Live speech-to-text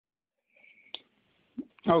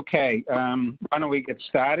Okay, why don't we get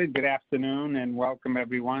started? Good afternoon and welcome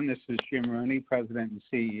everyone. This is Jim Rooney, President and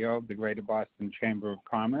CEO of the Greater Boston Chamber of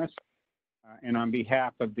Commerce. And on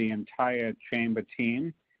behalf of the entire Chamber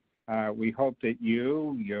team, we hope that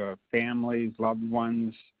you, your families, loved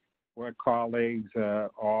ones, work colleagues are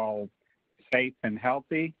all safe and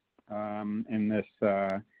healthy in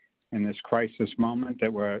this crisis moment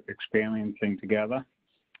that we're experiencing together.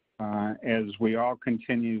 As we all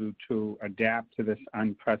continue to adapt to this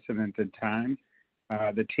unprecedented time,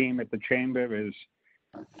 the team at the Chamber is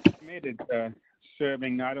committed to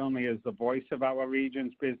serving not only as the voice of our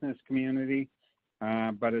region's business community,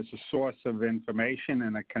 but as a source of information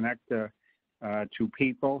and a connector to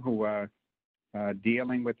people who are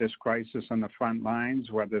dealing with this crisis on the front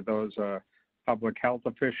lines, whether those are public health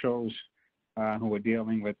officials who are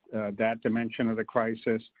dealing with that dimension of the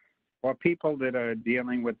crisis, or people that are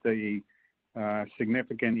dealing with the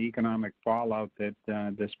significant economic fallout that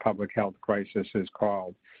this public health crisis has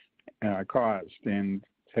caused. And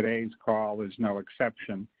today's call is no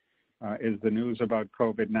exception. As the news about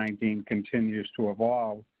COVID-19 continues to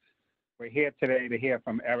evolve, we're here today to hear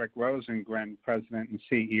from Eric Rosengren, President and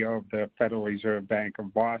CEO of the Federal Reserve Bank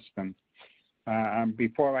of Boston.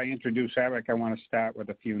 Before I introduce Eric, I want to start with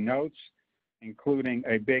a few notes, including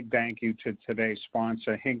a big thank you to today's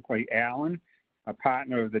sponsor, Hinckley Allen, a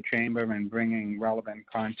partner of the Chamber in bringing relevant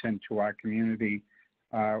content to our community.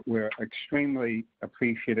 We're extremely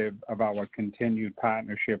appreciative of our continued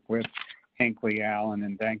partnership with Hinckley Allen,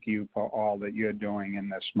 and thank you for all that you're doing in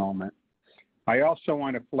this moment. I also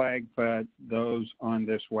want to flag for those on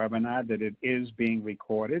this webinar that it is being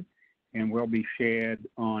recorded and will be shared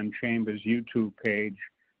on Chamber's YouTube page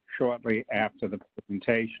shortly after the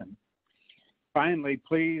presentation. Finally,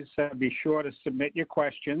 please be sure to submit your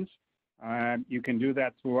questions. You can do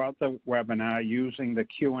that throughout the webinar using the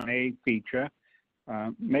Q&A feature.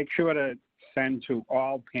 Make sure to send to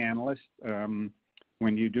all panelists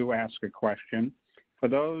when you do ask a question. For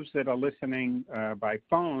those that are listening by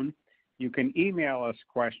phone, you can email us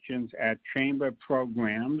questions at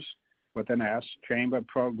chamberprograms, with an S,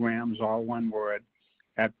 chamberprograms, all one word,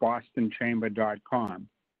 at bostonchamber.com.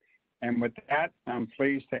 And with that, I'm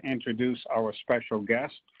pleased to introduce our special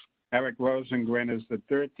guest. Eric Rosengren is the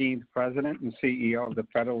 13th President and CEO of the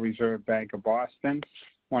Federal Reserve Bank of Boston,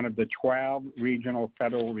 one of the 12 regional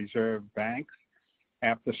Federal Reserve banks.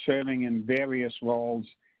 After serving in various roles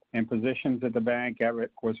and positions at the bank, Eric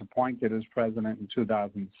was appointed as president in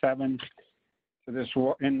 2007.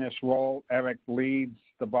 In this role, Eric leads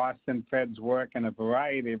the Boston Fed's work in a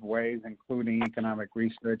variety of ways, including economic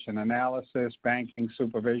research and analysis, banking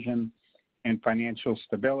supervision, and financial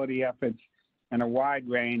stability efforts, and a wide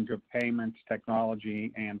range of payments,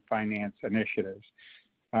 technology, and finance initiatives.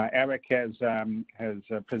 Eric has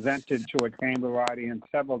presented to a Chamber audience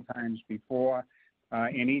several times before,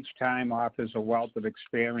 and each time offers a wealth of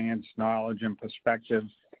experience, knowledge, and perspective,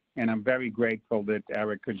 and I'm very grateful that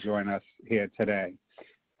Eric could join us here today.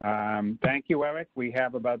 Thank you, Eric. We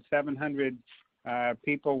have about 700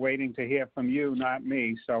 people waiting to hear from you, not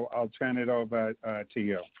me, so I'll turn it over to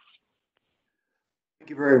you. Thank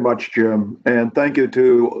you very much, Jim, and thank you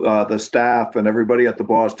to the staff and everybody at the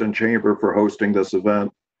Boston Chamber for hosting this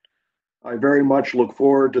event. I very much look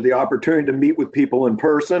forward to the opportunity to meet with people in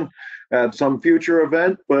person at some future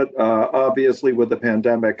event, but obviously with the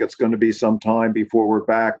pandemic, it's going to be some time before we're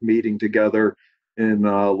back meeting together in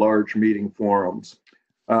large meeting forums.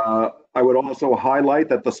 I would also highlight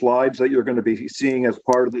that the slides that you're going to be seeing as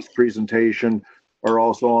part of this presentation are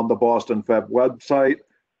also on the Boston Fed website,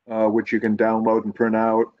 which you can download and print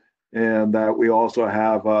out, and that we also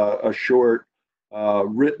have a short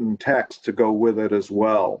written text to go with it as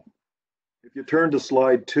well. If you turn to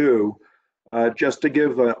slide 2, just to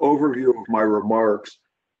give an overview of my remarks,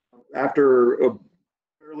 after a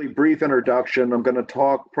fairly brief introduction, I'm going to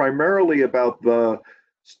talk primarily about the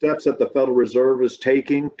steps that the Federal Reserve is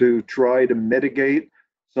taking to try to mitigate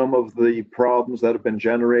some of the problems that have been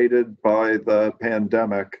generated by the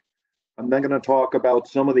pandemic. I'm then going to talk about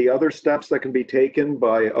some of the other steps that can be taken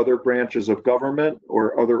by other branches of government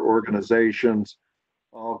or other organizations.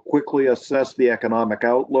 I'll quickly assess the economic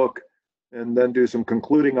outlook and then do some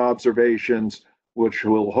concluding observations, which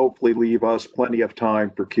will hopefully leave us plenty of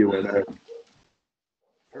time for Q&A.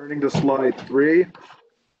 Turning to slide 3,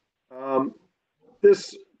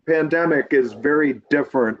 this pandemic is very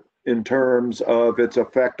different in terms of its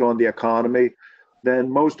effect on the economy than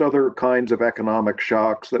most other kinds of economic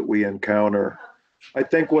shocks that we encounter. I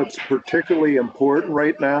think what's particularly important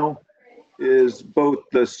right now is both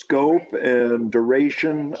the scope and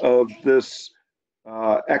duration of this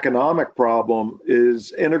economic problem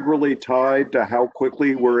is integrally tied to how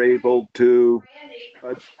quickly we're able to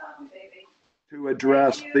uh,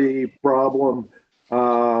 address the problem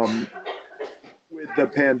um, with the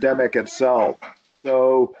pandemic itself.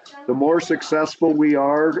 So the more successful we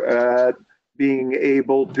are at being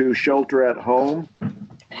able to shelter at home,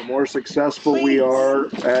 the more successful we are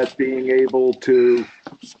at being able to.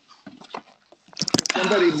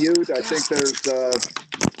 Somebody mute. I think there's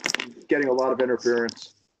getting a lot of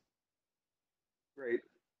interference. Great.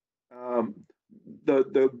 Um,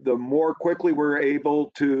 the more quickly we're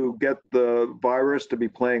able to get the virus to be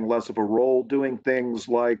playing less of a role, doing things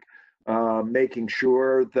like making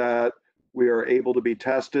sure that we are able to be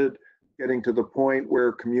tested, getting to the point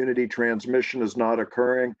where community transmission is not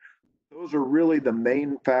occurring. Those are really the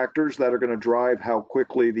main factors that are going to drive how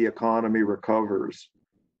quickly the economy recovers.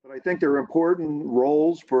 But I think there are important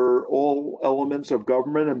roles for all elements of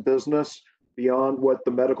government and business beyond what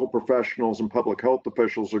the medical professionals and public health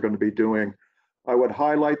officials are going to be doing. I would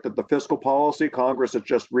highlight that the fiscal policy, Congress has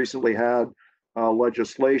just recently had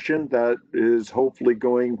legislation that is hopefully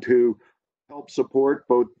going to help support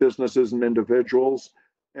both businesses and individuals.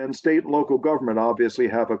 And state and local government obviously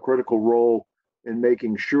have a critical role in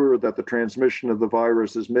making sure that the transmission of the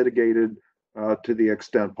virus is mitigated to the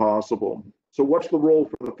extent possible. So what's the role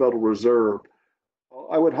for the Federal Reserve?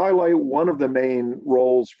 I would highlight one of the main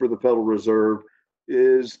roles for the Federal Reserve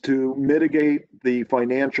is to mitigate the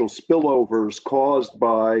financial spillovers caused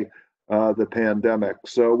by the pandemic.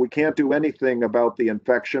 So we can't do anything about the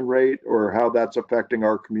infection rate or how that's affecting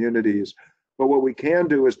our communities. But what we can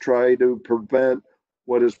do is try to prevent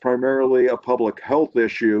what is primarily a public health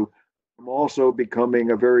issue from also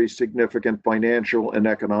becoming a very significant financial and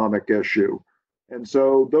economic issue. And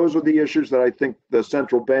so those are the issues that I think the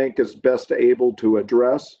central bank is best able to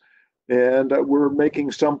address. And we're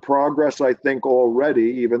making some progress, I think, already,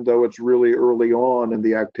 even though it's really early on in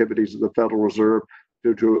the activities of the Federal Reserve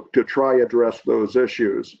to try address those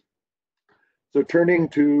issues. So turning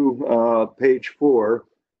to page 4,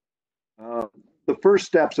 the first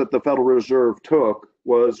steps that the Federal Reserve took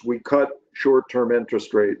was we cut short-term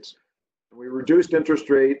interest rates. We reduced interest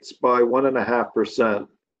rates by 1.5%.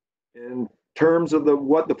 In terms of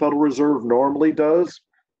what the Federal Reserve normally does,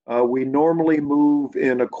 we normally move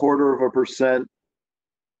in 0.25%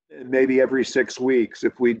 maybe every 6 weeks.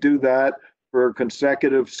 If we do that for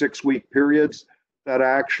consecutive 6-week periods, that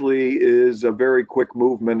actually is a very quick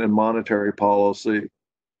movement in monetary policy.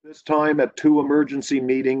 This time at 2 emergency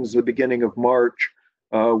meetings, the beginning of March,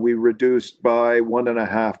 we reduced by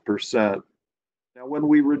 1.5%. Now, when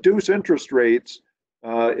we reduce interest rates,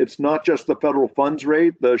 it's not just the federal funds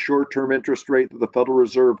rate, the short-term interest rate that the Federal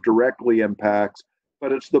Reserve directly impacts,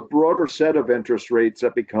 but it's the broader set of interest rates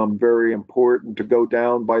that become very important to go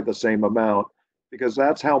down by the same amount, because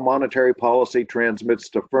that's how monetary policy transmits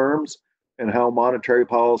to firms and how monetary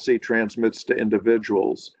policy transmits to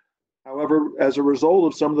individuals. However, as a result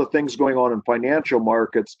of some of the things going on in financial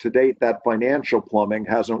markets, to date, that financial plumbing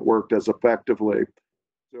hasn't worked as effectively.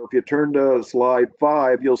 So if you turn to slide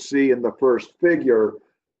 5, you'll see in the first figure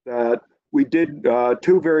that we did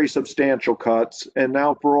 2 very substantial cuts, and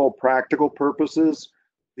now for all practical purposes,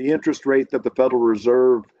 the interest rate that the Federal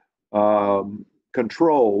Reserve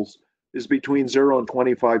controls is between 0 and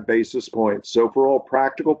 25 basis points. So for all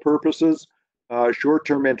practical purposes,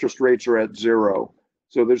 short-term interest rates are at 0.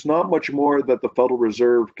 So there's not much more that the Federal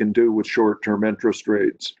Reserve can do with short-term interest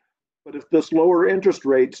rates. But if this lower interest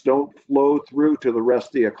rates don't flow through to the rest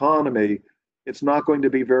of the economy, it's not going to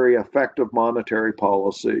be very effective monetary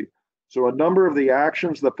policy. So a number of the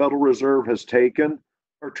actions the Federal Reserve has taken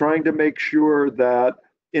are trying to make sure that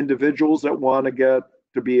individuals that want to get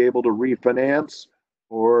to be able to refinance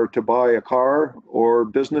or to buy a car, or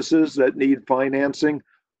businesses that need financing,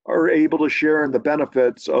 are able to share in the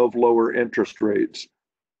benefits of lower interest rates.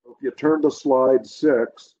 If you turn to slide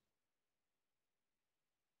 6,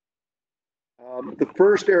 the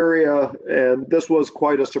first area, and this was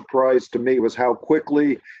quite a surprise to me, was how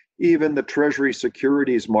quickly even the Treasury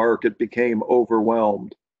securities market became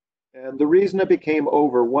overwhelmed. And the reason it became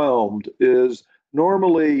overwhelmed is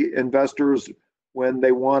normally investors, when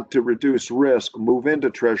they want to reduce risk, move into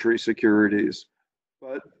Treasury securities.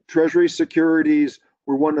 But Treasury securities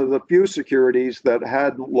were one of the few securities that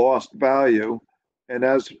hadn't lost value. And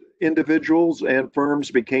as individuals and firms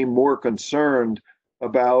became more concerned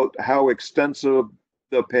about how extensive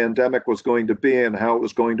the pandemic was going to be and how it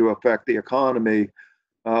was going to affect the economy,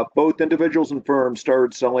 both individuals and firms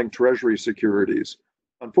started selling Treasury securities.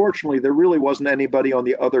 Unfortunately, there really wasn't anybody on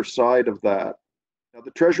the other side of that. Now,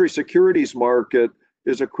 the Treasury securities market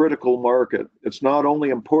is a critical market. It's not only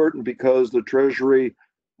important because the Treasury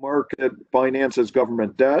market finances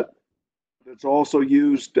government debt, but it's also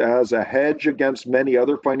used as a hedge against many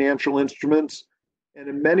other financial instruments. And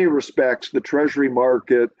in many respects, the Treasury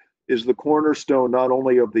market is the cornerstone not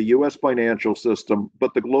only of the US financial system,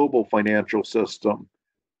 but the global financial system.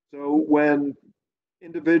 So when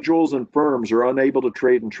individuals and firms are unable to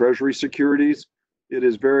trade in Treasury securities, it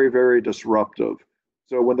is very, very disruptive.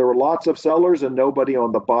 So when there were lots of sellers and nobody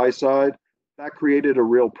on the buy side, that created a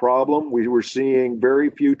real problem. We were seeing very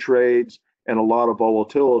few trades and a lot of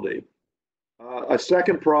volatility. A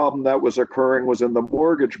second problem that was occurring was in the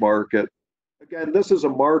mortgage market. Again, this is a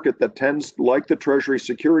market that tends, like the Treasury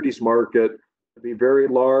securities market, to be very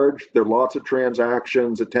large. There are lots of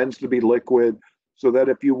transactions. It tends to be liquid, so that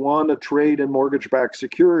if you want to trade in mortgage-backed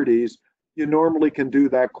securities, you normally can do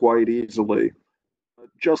that quite easily.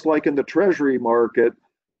 Just like in the Treasury market,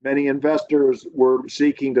 many investors were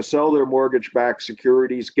seeking to sell their mortgage-backed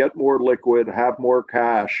securities, get more liquid, have more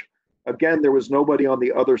cash. Again, there was nobody on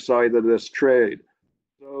the other side of this trade.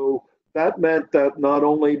 So that meant that not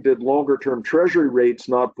only did longer-term Treasury rates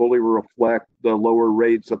not fully reflect the lower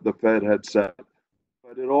rates that the Fed had set,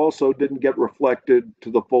 but it also didn't get reflected to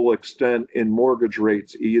the full extent in mortgage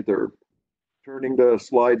rates either. Turning to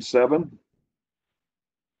slide 7.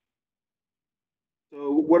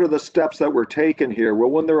 So what are the steps that were taken here? Well,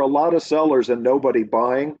 when there are a lot of sellers and nobody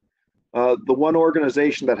buying, the one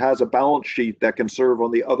organization that has a balance sheet that can serve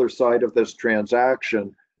on the other side of this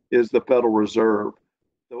transaction is the Federal Reserve.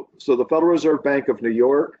 So the Federal Reserve Bank of New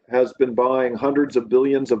York has been buying hundreds of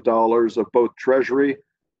billions of dollars of both Treasury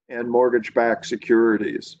and mortgage-backed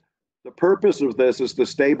securities. The purpose of this is to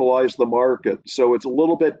stabilize the market. So it's a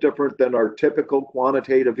little bit different than our typical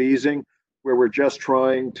quantitative easing, where we're just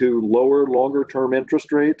trying to lower longer-term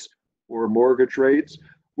interest rates or mortgage rates.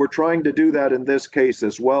 We're trying to do that in this case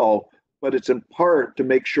as well, but it's in part to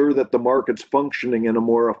make sure that the market's functioning in a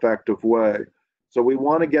more effective way. So we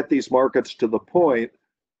want to get these markets to the point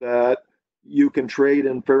that you can trade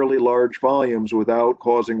in fairly large volumes without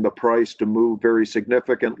causing the price to move very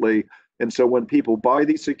significantly. And so when people buy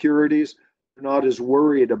these securities, they're not as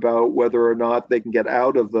worried about whether or not they can get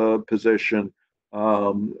out of the position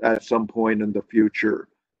at some point in the future.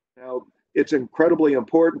 Now, it's incredibly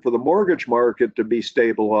important for the mortgage market to be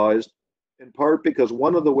stabilized, in part because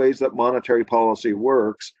one of the ways that monetary policy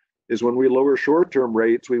works is when we lower short-term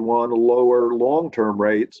rates, we want to lower long-term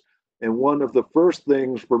rates. And one of the first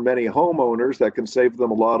things for many homeowners that can save them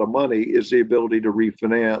a lot of money is the ability to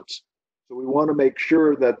refinance. So we want to make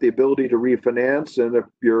sure that the ability to refinance, and if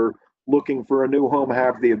you're looking for a new home,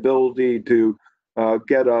 have the ability to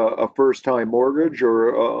get a first-time mortgage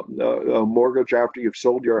or a mortgage after you've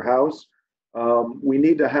sold your house. We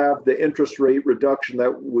need to have the interest rate reduction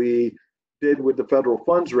that we did with the federal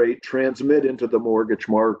funds rate transmit into the mortgage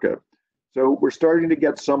market. So we're starting to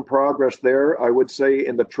get some progress there. I would say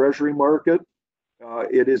in the Treasury market,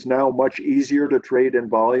 it is now much easier to trade in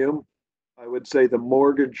volume. I would say the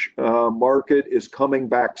mortgage market is coming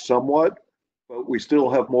back somewhat, but we still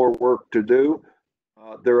have more work to do.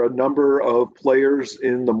 There are a number of players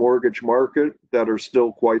in the mortgage market that are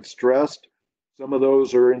still quite stressed. Some of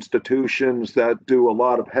those are institutions that do a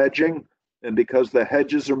lot of hedging, and because the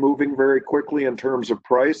hedges are moving very quickly in terms of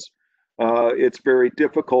price, it's very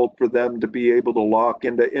difficult for them to be able to lock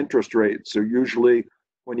into interest rates. So usually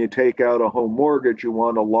when you take out a home mortgage, you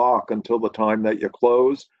want to lock until the time that you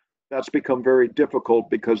close. That's become very difficult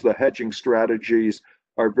because the hedging strategies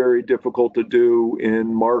are very difficult to do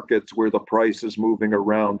in markets where the price is moving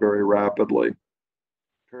around very rapidly.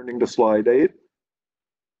 Turning to slide 8.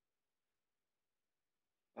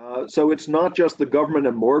 So it's not just the government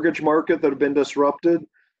and mortgage market that have been disrupted.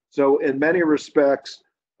 So in many respects,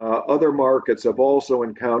 other markets have also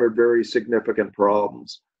encountered very significant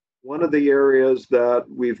problems. One of the areas that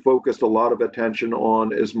we've focused a lot of attention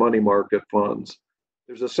on is money market funds.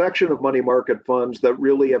 There's a section of money market funds that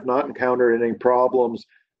really have not encountered any problems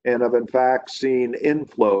and have in fact seen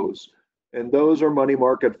inflows. And those are money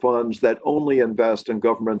market funds that only invest in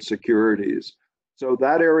government securities. So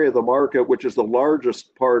that area of the market, which is the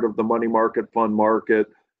largest part of the money market fund market,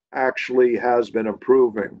 actually has been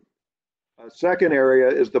improving. A second area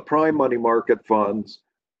is the prime money market funds.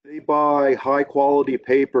 They buy high quality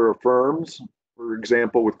paper firms, for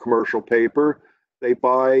example, with commercial paper. They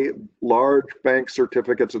buy large bank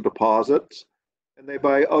certificates of deposits, and they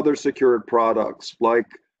buy other secured products like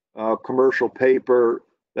commercial paper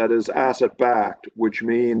that is asset backed, which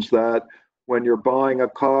means that when you're buying a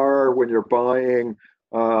car, when you're buying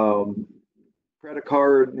credit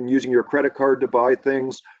card and using your credit card to buy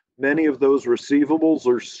things, many of those receivables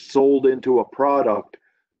are sold into a product,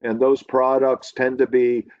 and those products tend to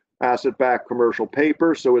be asset-backed commercial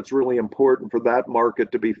paper, so it's really important for that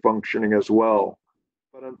market to be functioning as well.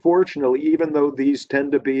 But unfortunately, even though these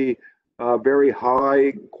tend to be very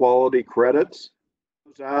high quality credits,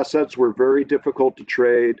 those assets were very difficult to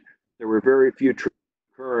trade. There were very few trades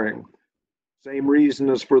occurring. Same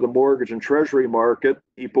reason as for the mortgage and treasury market,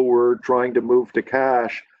 people were trying to move to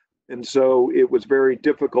cash. And so it was very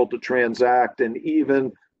difficult to transact in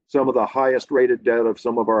even some of the highest rated debt of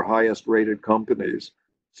some of our highest rated companies.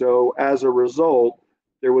 So as a result,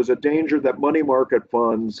 there was a danger that money market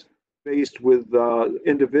funds, faced with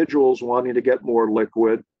individuals wanting to get more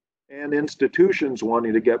liquid and institutions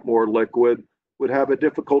wanting to get more liquid, would have a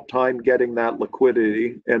difficult time getting that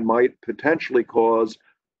liquidity and might potentially cause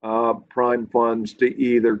prime funds to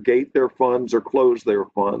either gate their funds or close their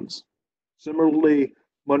funds. Similarly,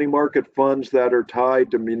 money market funds that are tied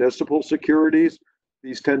to municipal securities,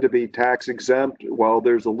 these tend to be tax exempt. While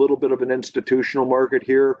there's a little bit of an institutional market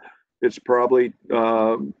here, it's probably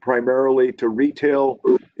primarily to retail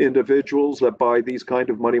individuals that buy these kind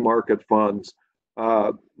of money market funds.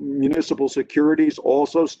 Municipal securities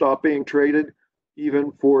also stop being traded,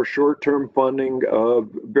 even for short-term funding of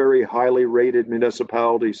very highly rated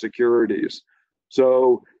municipality securities.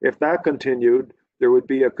 So if that continued, there would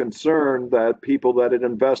be a concern that people that had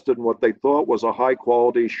invested in what they thought was a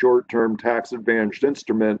high-quality, short-term tax-advantaged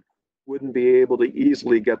instrument wouldn't be able to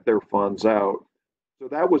easily get their funds out. So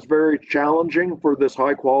that was very challenging for this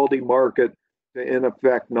high-quality market to, in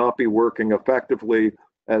effect, not be working effectively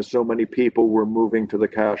as so many people were moving to the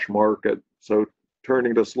cash market. So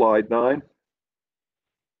turning to slide 9.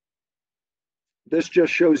 This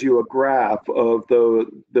just shows you a graph of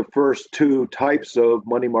the first two types of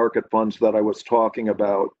money market funds that I was talking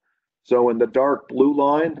about. So in the dark blue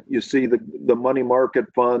line, you see the money market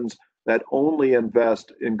funds that only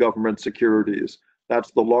invest in government securities.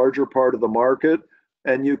 That's the larger part of the market.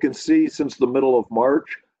 And you can see since the middle of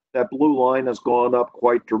March, that blue line has gone up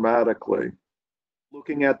quite dramatically.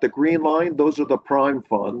 Looking at the green line, those are the prime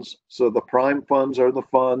funds. So the prime funds are the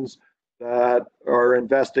funds that are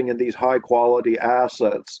investing in these high quality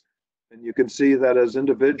assets. And you can see that as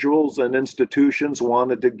individuals and institutions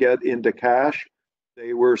wanted to get into cash,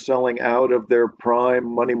 they were selling out of their prime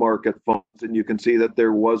money market funds. And you can see that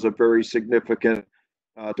there was a very significant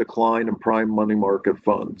decline in prime money market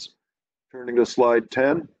funds. Turning to slide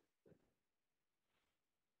 10.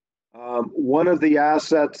 One of the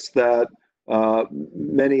assets that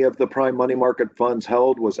many of the prime money market funds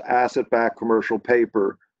held was asset-backed commercial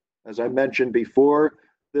paper. As I mentioned before,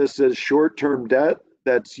 this is short-term debt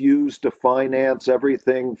that's used to finance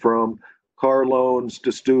everything from car loans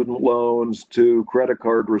to student loans to credit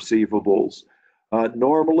card receivables.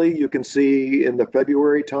 Normally, you can see in the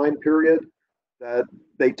February time period that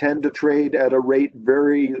they tend to trade at a rate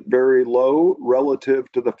very, very low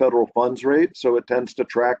relative to the federal funds rate. So it tends to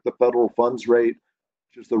track the federal funds rate,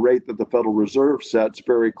 which is the rate that the Federal Reserve sets,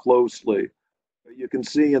 very closely. But you can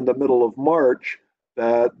see in the middle of March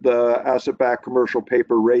that the asset-backed commercial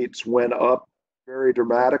paper rates went up very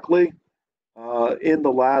dramatically. In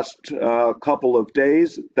the last couple of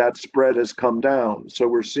days, that spread has come down. So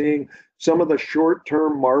we're seeing some of the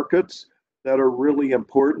short-term markets that are really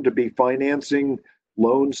important to be financing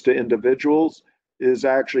loans to individuals is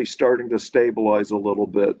actually starting to stabilize a little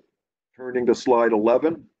bit. Turning to slide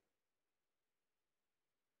 11.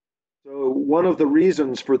 So one of the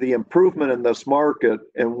reasons for the improvement in this market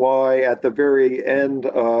and why at the very end,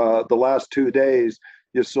 the last 2 days,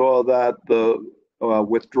 you saw that the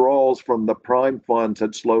withdrawals from the prime funds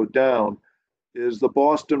had slowed down is the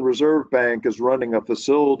Boston Reserve Bank is running a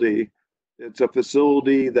facility. It's a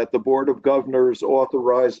facility that the Board of Governors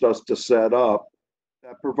authorized us to set up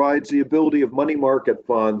that provides the ability of money market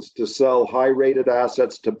funds to sell high-rated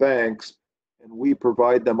assets to banks, and we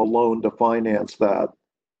provide them a loan to finance that.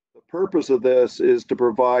 The purpose of this is to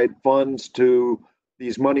provide funds to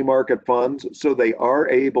these money market funds so they are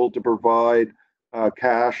able to provide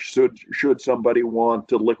cash should somebody want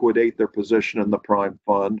to liquidate their position in the prime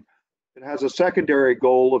fund. It has a secondary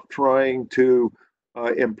goal of trying to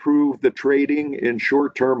improve the trading in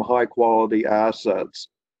short-term high-quality assets.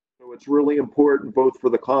 So it's really important both for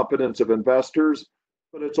the confidence of investors,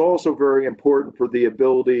 but it's also very important for the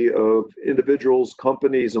ability of individuals,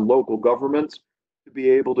 companies, and local governments to be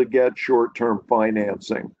able to get short-term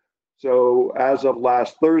financing. So as of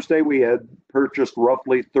last Thursday, we had purchased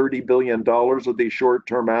roughly $30 billion of these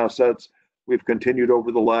short-term assets. We've continued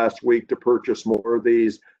over the last week to purchase more of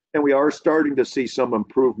these, and we are starting to see some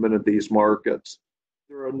improvement in these markets.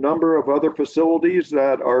 There are a number of other facilities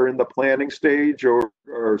that are in the planning stage or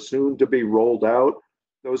are soon to be rolled out.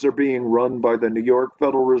 Those are being run by the New York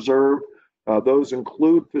Federal Reserve. Those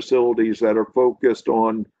include facilities that are focused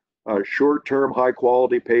on short-term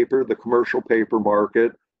high-quality paper, the commercial paper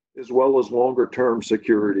market, as well as longer-term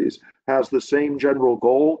securities. Has the same general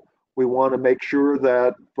goal. We want to make sure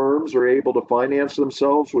that firms are able to finance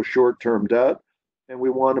themselves with short-term debt, and we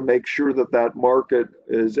want to make sure that that market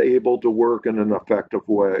is able to work in an effective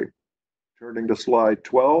way. Turning to slide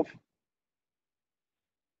 12.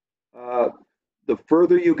 The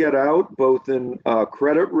further you get out, both in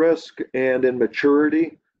credit risk and in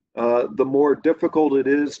maturity, the more difficult it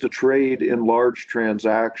is to trade in large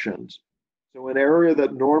transactions. So an area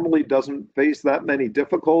that normally doesn't face that many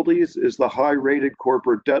difficulties is the high-rated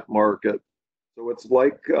corporate debt market. So it's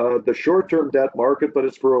like the short-term debt market, but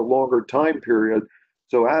it's for a longer time period.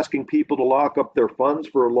 So asking people to lock up their funds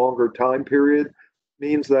for a longer time period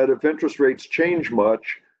means that if interest rates change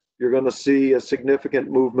much, you're going to see a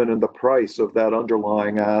significant movement in the price of that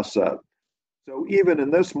underlying asset. So even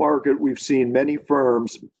in this market, we've seen many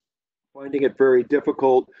firms finding it very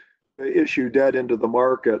difficult to issue debt into the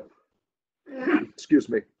market. Excuse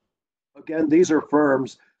me. Again, these are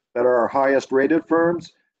firms that are our highest rated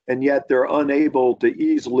firms, and yet they're unable to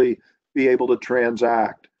easily be able to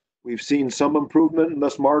transact. We've seen some improvement in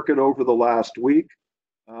this market over the last week,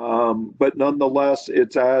 but nonetheless,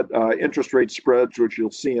 it's at interest rate spreads, which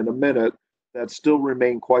you'll see in a minute, that still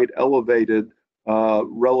remain quite elevated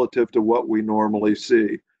relative to what we normally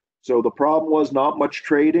see. So the problem was not much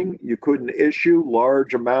trading. You couldn't issue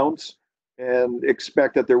large amounts and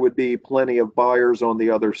expect that there would be plenty of buyers on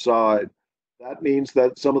the other side. That means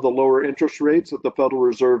that some of the lower interest rates that the Federal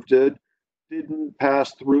Reserve didn't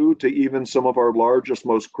pass through to even some of our largest,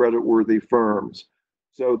 most creditworthy firms.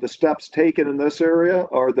 So the steps taken in this area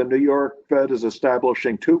are the New York Fed is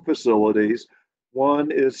establishing two facilities.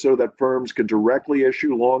 One is so that firms can directly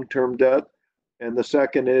issue long-term debt, and the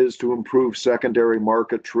second is to improve secondary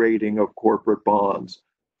market trading of corporate bonds.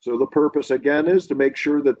 So the purpose, again, is to make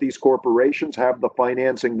sure that these corporations have the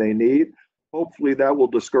financing they need. Hopefully that will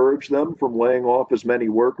discourage them from laying off as many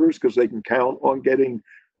workers because they can count on getting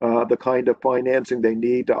the kind of financing they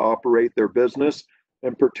need to operate their business,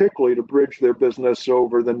 and particularly to bridge their business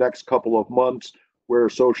over the next couple of months where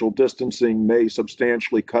social distancing may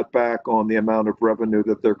substantially cut back on the amount of revenue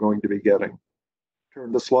that they're going to be getting.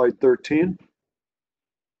 Turn to slide 13.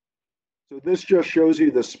 So this just shows you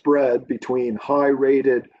the spread between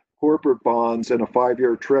high-rated corporate bonds and a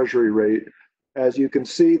 5-year Treasury rate. As you can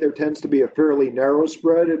see, there tends to be a fairly narrow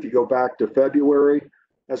spread if you go back to February.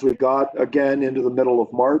 As we got again into the middle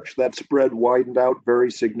of March, that spread widened out very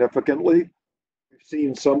significantly. We've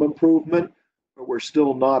seen some improvement, but we're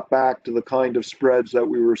still not back to the kind of spreads that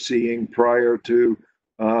we were seeing prior to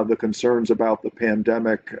the concerns about the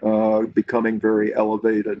pandemic becoming very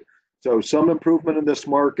elevated. So some improvement in this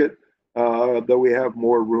market, though we have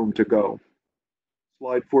more room to go.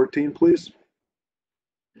 Slide 14, please.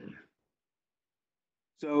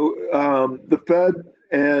 So the Fed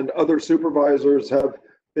and other supervisors have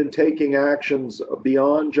been taking actions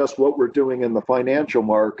beyond just what we're doing in the financial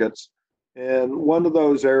markets. And one of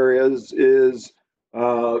those areas is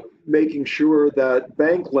making sure that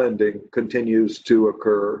bank lending continues to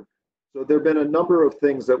occur. So there have been a number of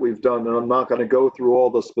things that we've done, and I'm not going to go through all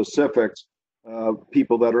the specifics.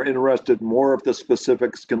 People that are interested in more of the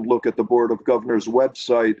specifics can look at the Board of Governors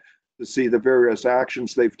website to see the various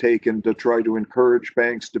actions they've taken to try to encourage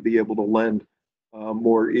banks to be able to lend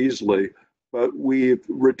more easily. But we've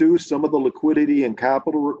reduced some of the liquidity and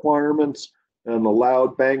capital requirements and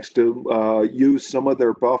allowed banks to use some of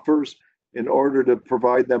their buffers in order to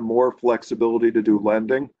provide them more flexibility to do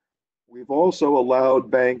lending. We've also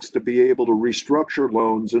allowed banks to be able to restructure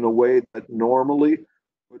loans in a way that normally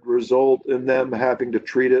would result in them having to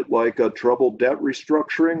treat it like a troubled debt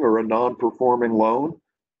restructuring or a non-performing loan.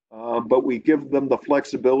 But we give them the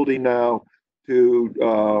flexibility now to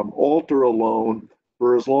alter a loan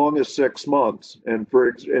for as long as 6 months. And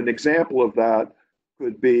for an example of that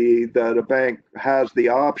could be that a bank has the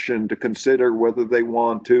option to consider whether they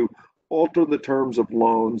want to alter the terms of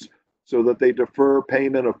loans so that they defer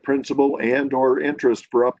payment of principal and or interest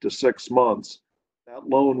for up to 6 months. That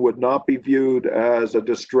loan would not be viewed as a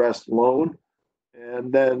distressed loan.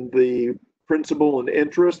 And then the principal and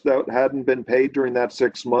interest that hadn't been paid during that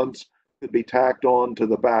 6 months could be tacked on to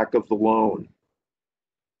the back of the loan.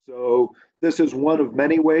 So this is one of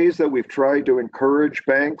many ways that we've tried to encourage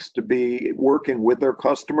banks to be working with their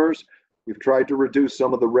customers. We've tried to reduce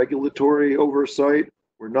some of the regulatory oversight.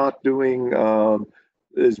 We're not doing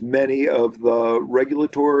as many of the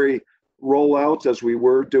regulatory rollouts as we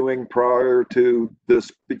were doing prior to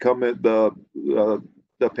this becoming the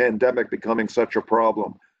pandemic becoming such a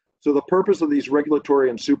problem. So the purpose of these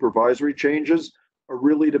regulatory and supervisory changes are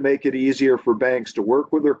really to make it easier for banks to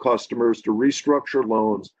work with their customers to restructure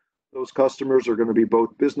loans. Those customers are going to be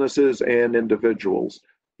both businesses and individuals.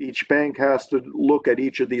 Each bank has to look at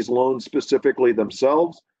each of these loans specifically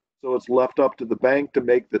themselves, so it's left up to the bank to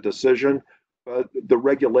make the decision. But the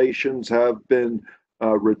regulations have been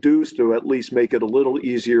reduced to at least make it a little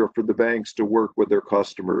easier for the banks to work with their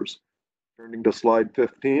customers. Turning to slide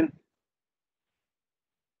 15.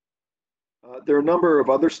 There are a number of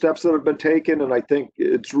other steps that have been taken, and I think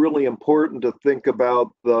it's really important to think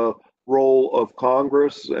about the role of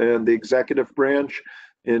Congress and the executive branch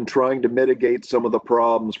in trying to mitigate some of the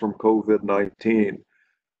problems from COVID-19.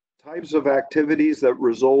 Types of activities that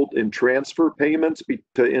result in transfer payments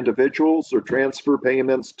to individuals or transfer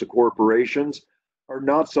payments to corporations are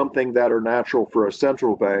not something that are natural for a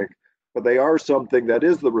central bank, but they are something that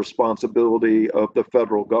is the responsibility of the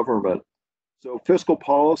federal government. So fiscal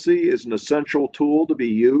policy is an essential tool to be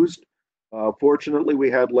used. Fortunately,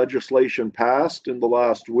 we had legislation passed in the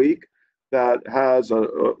last week that has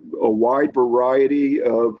a wide variety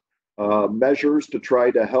of measures to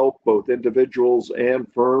try to help both individuals and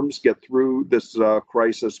firms get through this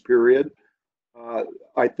crisis period.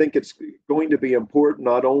 I think it's going to be important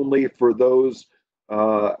not only for those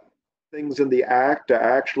things in the act to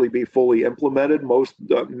actually be fully implemented.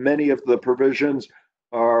 Many of the provisions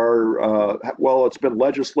are, well, it's been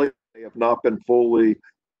legislated, they have not been fully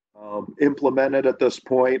implemented at this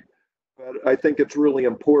point. But I think it's really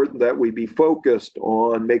important that we be focused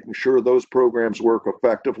on making sure those programs work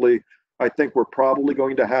effectively. I think we're probably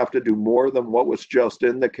going to have to do more than what was just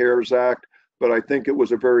in the CARES Act, but I think it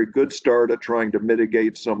was a very good start at trying to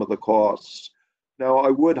mitigate some of the costs. Now, I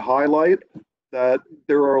would highlight that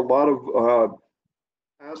there are a lot of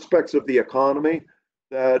aspects of the economy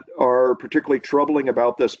that are particularly troubling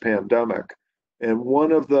about this pandemic. And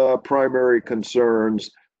one of the primary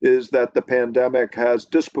concerns is that the pandemic has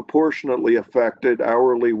disproportionately affected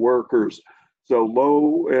hourly workers. So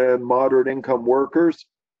low and moderate income workers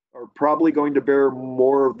are probably going to bear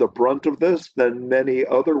more of the brunt of this than many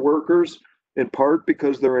other workers, in part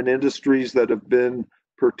because they're in industries that have been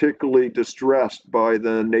particularly distressed by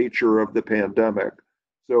the nature of the pandemic.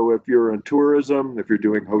 So if you're in tourism, if you're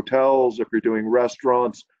doing hotels, if you're doing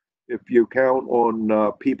restaurants, if you count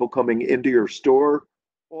on people coming into your store,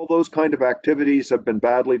 all those kind of activities have been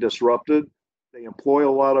badly disrupted. They employ a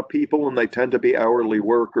lot of people and they tend to be hourly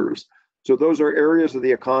workers. So those are areas of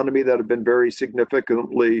the economy that have been very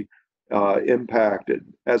significantly impacted.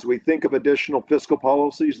 As we think of additional fiscal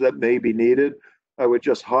policies that may be needed, I would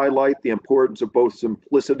just highlight the importance of both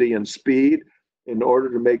simplicity and speed in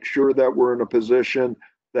order to make sure that we're in a position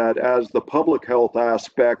that as the public health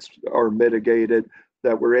aspects are mitigated,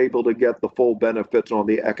 that we're able to get the full benefits on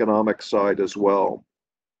the economic side as well.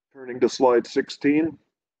 Turning to slide 16.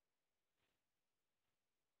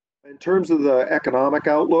 In terms of the economic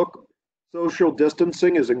outlook, social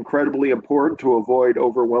distancing is incredibly important to avoid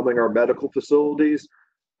overwhelming our medical facilities.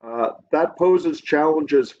 That poses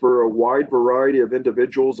challenges for a wide variety of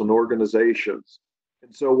individuals and organizations.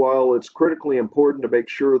 And so while it's critically important to make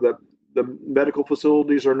sure that the medical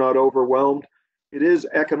facilities are not overwhelmed, it is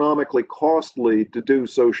economically costly to do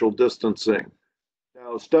social distancing.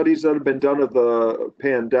 Now, studies that have been done of the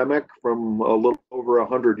pandemic from a little over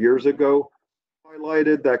 100 years ago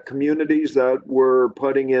highlighted that communities that were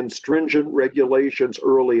putting in stringent regulations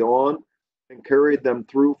early on and carried them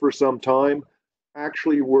through for some time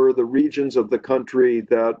actually were the regions of the country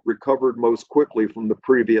that recovered most quickly from the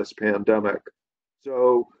previous pandemic.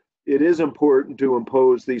 So it is important to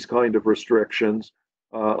impose these kind of restrictions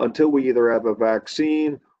until we either have a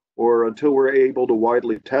vaccine or until we're able to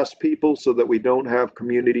widely test people so that we don't have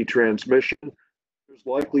community transmission. There's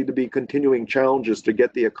likely to be continuing challenges to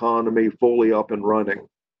get the economy fully up and running.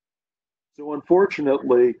 So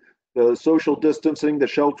unfortunately, the social distancing, the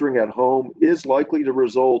sheltering at home is likely to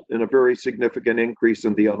result in a very significant increase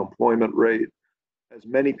in the unemployment rate. As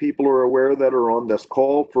many people are aware that are on this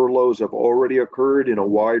call, furloughs have already occurred in a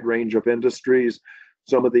wide range of industries.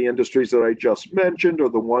 Some of the industries that I just mentioned are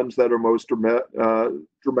the ones that are most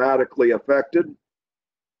dramatically affected.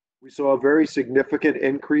 We saw a very significant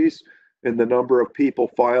increase in the number of people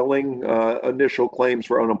filing initial claims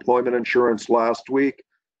for unemployment insurance last week.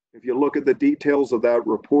 If you look at the details of that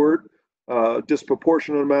report, a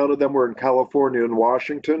disproportionate amount of them were in California and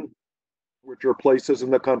Washington, which are places in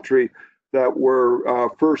the country that were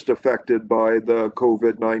first affected by the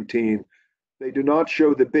COVID-19. They do not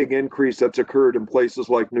show the big increase that's occurred in places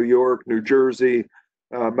like New York, New Jersey,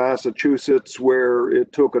 Massachusetts, where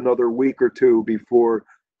it took another week or two before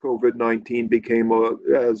COVID-19 became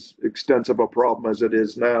as extensive a problem as it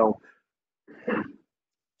is now.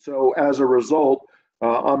 So as a result,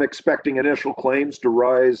 I'm expecting initial claims to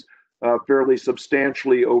rise fairly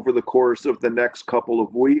substantially over the course of the next couple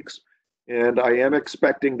of weeks. And I am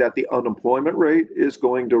expecting that the unemployment rate is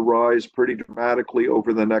going to rise pretty dramatically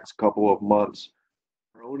over the next couple of months.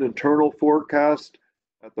 Our own internal forecast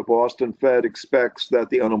at the Boston Fed expects that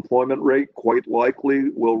the unemployment rate quite likely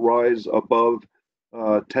will rise above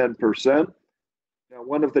 10%. Now,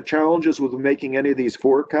 one of the challenges with making any of these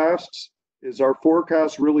forecasts is our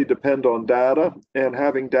forecasts really depend on data and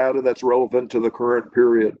having data that's relevant to the current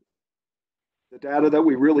period. The data that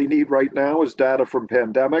we really need right now is data from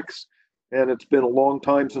pandemics, and it's been a long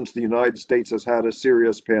time since the United States has had a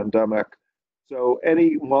serious pandemic. So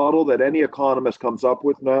any model that any economist comes up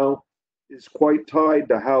with now is quite tied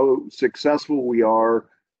to how successful we are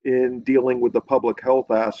in dealing with the public health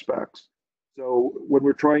aspects. So when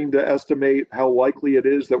we're trying to estimate how likely it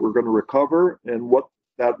is that we're going to recover and what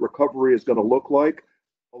that recovery is going to look like,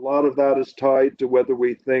 a lot of that is tied to whether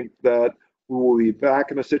we think that we will be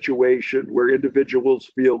back in a situation where individuals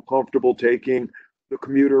feel comfortable taking the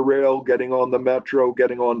commuter rail, getting on the metro,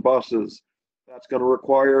 getting on buses. That's going to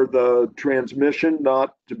require the transmission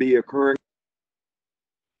not to be occurring.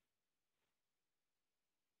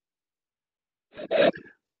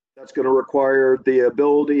 That's going to require the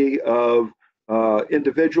ability of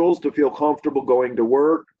individuals to feel comfortable going to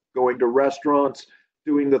work, going to restaurants,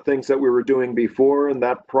 doing the things that we were doing before. And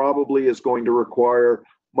that probably is going to require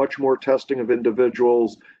much more testing of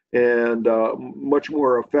individuals and much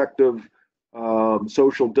more effective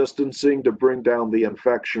social distancing to bring down the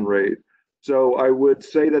infection rate. So I would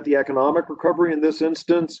say that the economic recovery in this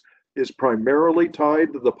instance is primarily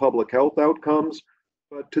tied to the public health outcomes,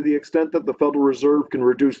 but to the extent that the Federal Reserve can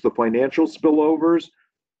reduce the financial spillovers,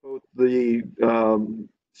 both the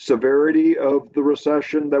severity of the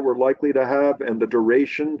recession that we're likely to have and the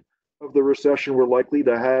duration of the recession we're likely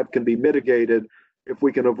to have can be mitigated if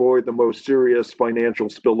we can avoid the most serious financial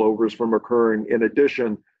spillovers from occurring, in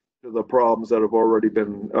addition to the problems that have already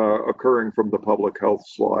been occurring from the public health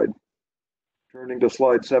slide. Turning to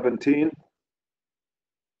slide 17.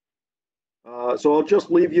 So I'll just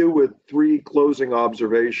leave you with three closing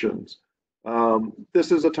observations.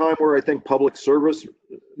 This is a time where I think public service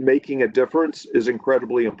making a difference is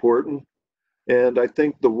incredibly important. And I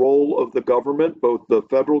think the role of the government, both the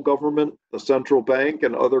federal government, the central bank,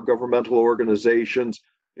 and other governmental organizations,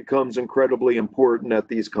 becomes incredibly important at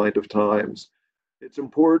these kind of times. It's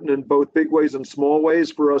important in both big ways and small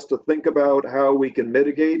ways for us to think about how we can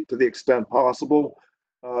mitigate, to the extent possible,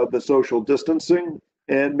 the social distancing,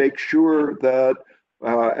 and make sure that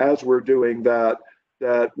as we're doing that,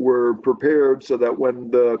 that we're prepared so that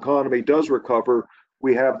when the economy does recover,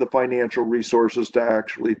 we have the financial resources to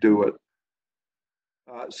actually do it.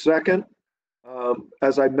 Second,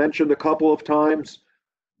 as I mentioned a couple of times,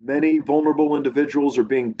 many vulnerable individuals are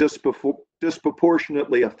being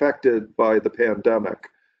disproportionately affected by the pandemic.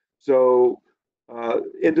 So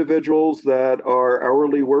individuals that are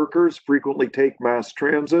hourly workers frequently take mass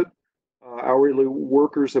transit. Hourly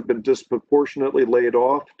workers have been disproportionately laid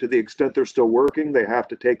off. To the extent they're still working, they have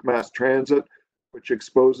to take mass transit, which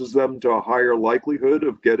exposes them to a higher likelihood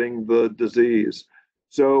of getting the disease.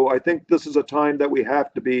 So I think this is a time that we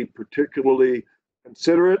have to be particularly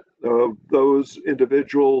considerate of those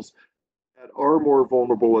individuals that are more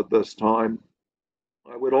vulnerable at this time.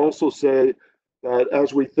 I would also say that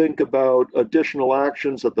as we think about additional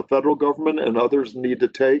actions that the federal government and others need to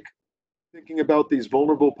take, thinking about these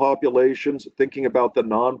vulnerable populations, thinking about the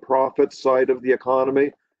nonprofit side of the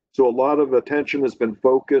economy. So a lot of attention has been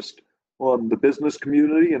focused on the business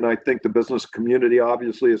community, and I think the business community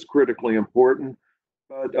obviously is critically important.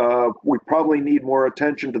 But we probably need more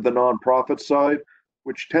attention to the nonprofit side,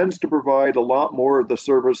 which tends to provide a lot more of the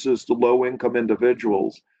services to low-income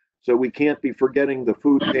individuals. So we can't be forgetting the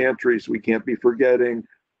food pantries, we can't be forgetting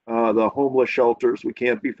the homeless shelters, we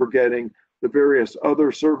can't be forgetting the various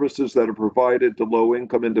other services that are provided to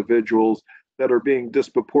low-income individuals that are being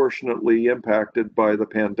disproportionately impacted by the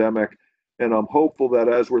pandemic. And I'm hopeful that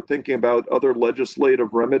as we're thinking about other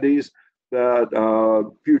legislative remedies, that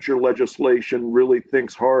future legislation really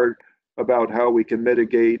thinks hard about how we can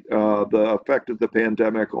mitigate the effect of the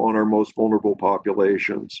pandemic on our most vulnerable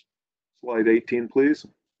populations. Slide 18, please.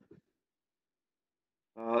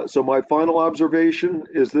 So my final observation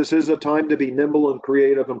is this is a time to be nimble and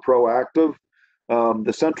creative and proactive.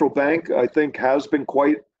 The central bank, I think, has been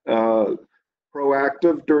quite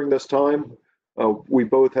proactive during this time. We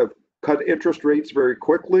both have cut interest rates very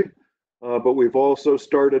quickly. but we've also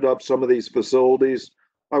started up some of these facilities.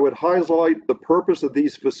 I would highlight the purpose of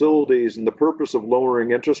these facilities and the purpose of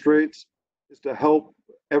lowering interest rates is to help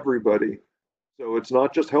everybody. So it's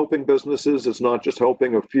not just helping businesses, it's not just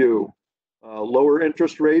helping a few. Lower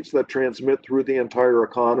interest rates that transmit through the entire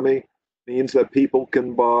economy means that people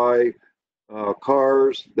can buy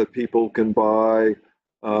cars, that people can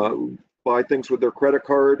uh, buy things with their credit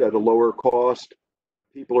card at a lower cost.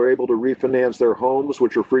 People are able to refinance their homes,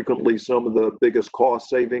 which are frequently some of the biggest cost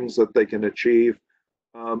savings that they can achieve.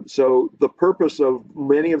 So the purpose of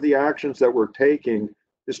many of the actions that we're taking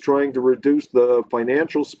is trying to reduce the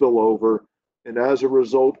financial spillover and as a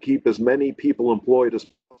result, keep as many people employed as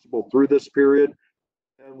possible through this period.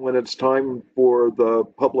 And when it's time for the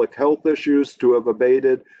public health issues to have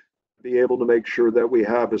abated, be able to make sure that we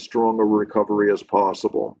have as strong a recovery as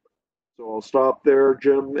possible. So I'll stop there,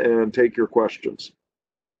 Jim, and take your questions.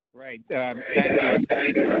 Right. Thank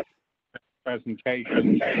you for the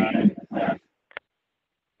presentation.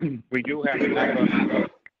 We do have a number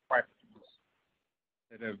of questions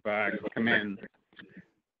that have come in.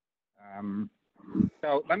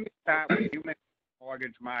 So let me start with you mentioned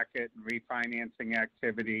mortgage market and refinancing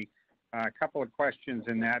activity. A couple of questions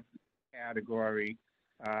in that category.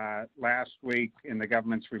 Last week in the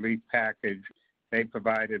government's relief package, they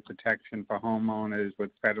provided protection for homeowners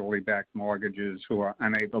with federally backed mortgages who are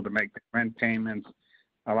unable to make the rent payments,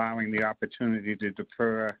 allowing the opportunity to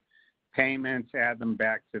defer payments, add them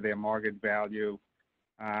back to their mortgage value.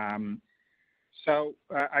 So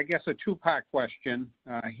I guess a two-part question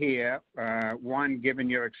here. One, given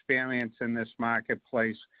your experience in this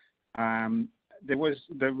marketplace,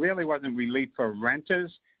 there really wasn't relief for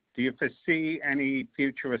renters. Do you foresee any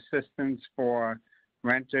future assistance for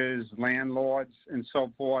renters, landlords, and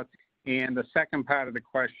so forth? And the second part of the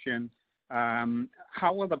question,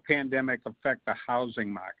 how will the pandemic affect the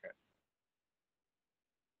housing market?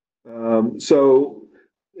 So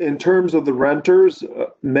in terms of the renters,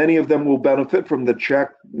 many of them will benefit from the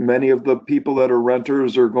check. Many of the people that are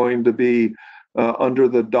renters are going to be under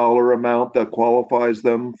the dollar amount that qualifies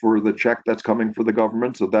them for the check that's coming for the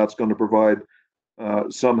government. So that's going to provide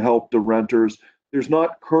some help to renters. There's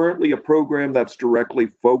not currently a program that's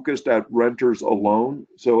directly focused at renters alone.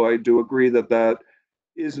 So I do agree that that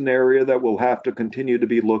is an area that we'll have to continue to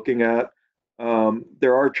be looking at.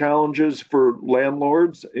 There are challenges for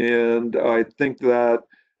landlords, and I think that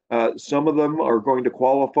some of them are going to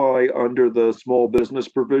qualify under the small business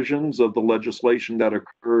provisions of the legislation that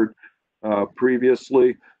occurred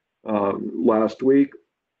previously last week.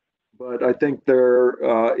 But I think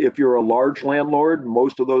if you're a large landlord,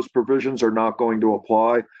 most of those provisions are not going to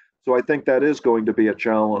apply. So I think that is going to be a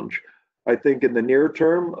challenge. I think in the near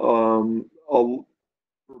term, for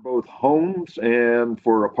both homes and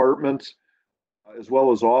for apartments, as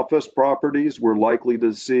well as office properties, we're likely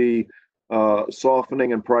to see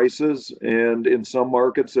softening in prices. And in some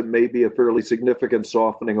markets, it may be a fairly significant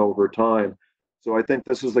softening over time. So I think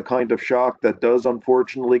this is the kind of shock that does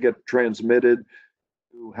unfortunately get transmitted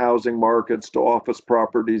to housing markets, to office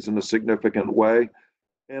properties in a significant way.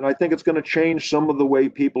 And I think it's going to change some of the way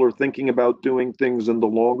people are thinking about doing things in the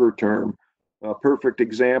longer term. A perfect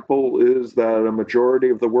example is that a majority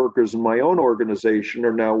of the workers in my own organization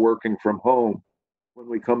are now working from home. When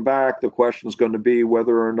we come back, the question is going to be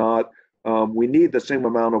whether or not we need the same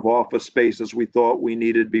amount of office space as we thought we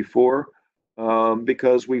needed before,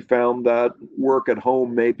 because we found that work at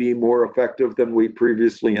home may be more effective than we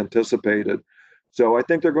previously anticipated. So I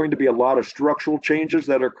think there are going to be a lot of structural changes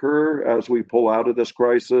that occur as we pull out of this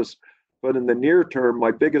crisis. But in the near term,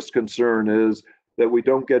 my biggest concern is that we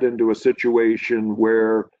don't get into a situation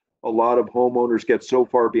where a lot of homeowners get so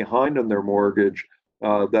far behind on their mortgage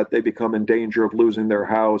that they become in danger of losing their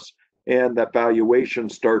house, and that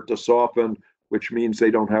valuations start to soften, which means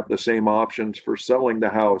they don't have the same options for selling the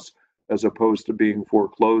house as opposed to being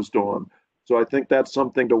foreclosed on. So I think that's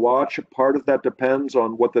something to watch. Part of that depends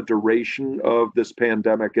on what the duration of this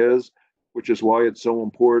pandemic is, which is why it's so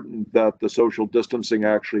important that the social distancing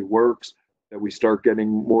actually works, that we start getting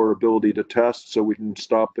more ability to test so we can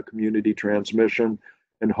stop the community transmission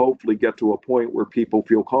and hopefully get to a point where people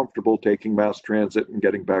feel comfortable taking mass transit and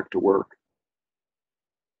getting back to work.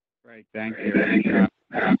 Great, thank you.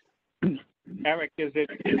 Eric, is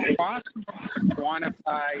it possible to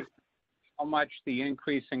quantify how much the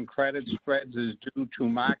increase in credit spreads is due to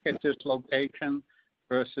market dislocation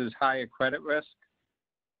versus higher credit risk?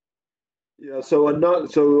 Yeah, so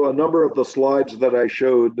a number of the slides that I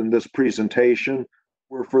showed in this presentation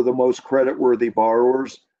were for the most credit-worthy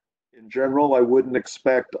borrowers. In general, I wouldn't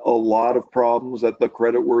expect a lot of problems at the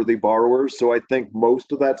credit-worthy borrowers. So I think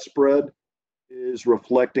most of that spread is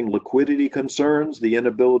reflecting liquidity concerns, the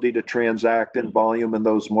inability to transact in volume in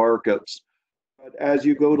those markets. But as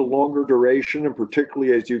you go to longer duration, and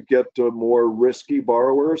particularly as you get to more risky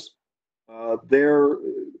borrowers, there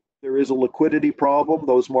is a liquidity problem.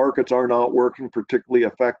 Those markets are not working particularly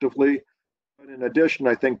effectively. But in addition,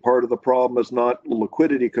 I think part of the problem is not a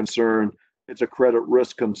liquidity concern, it's a credit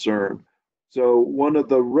risk concern. So one of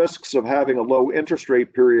the risks of having a low interest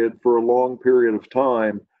rate period for a long period of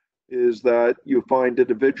time is that you find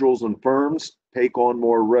individuals and firms take on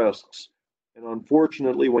more risks. And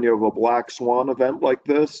unfortunately, when you have a black swan event like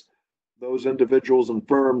this, those individuals and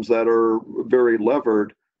firms that are very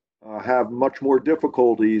levered have much more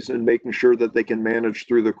difficulties in making sure that they can manage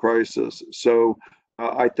through the crisis. So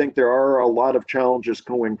I think there are a lot of challenges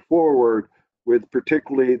going forward with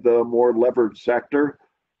particularly the more levered sector.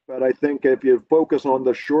 But I think if you focus on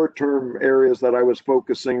the short-term areas that I was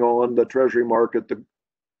focusing on, the treasury market, the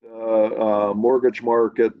mortgage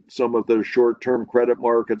market, some of the short-term credit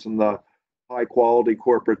markets, and the high-quality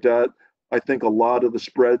corporate debt, I think a lot of the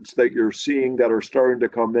spreads that you're seeing that are starting to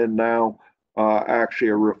come in now actually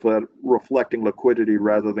are reflecting liquidity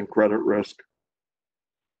rather than credit risk.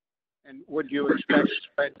 And would you expect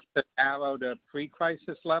spreads to narrow to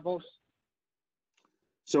pre-crisis levels?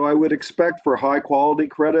 So I would expect for high quality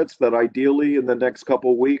credits that ideally in the next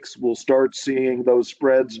couple of weeks, we'll start seeing those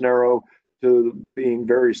spreads narrow to being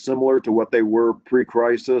very similar to what they were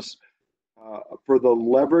pre-crisis. For the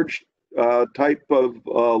leverage type of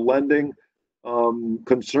lending,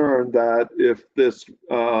 concerned that if this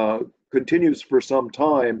continues for some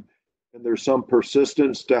time and there's some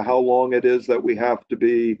persistence to how long it is that we have to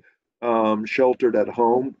be sheltered at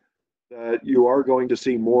home, that you are going to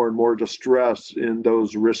see more and more distress in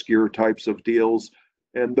those riskier types of deals,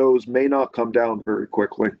 and those may not come down very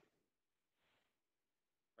quickly.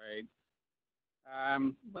 Right.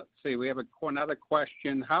 Let's see. We have another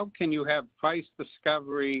question. How can you have price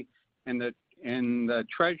discovery in the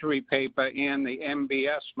Treasury paper and the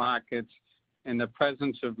MBS markets in the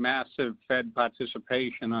presence of massive Fed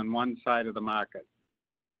participation on one side of the market?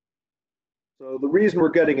 So the reason we're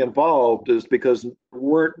getting involved is because there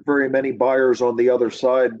weren't very many buyers on the other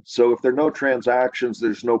side. So if there are no transactions,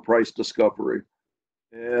 there's no price discovery.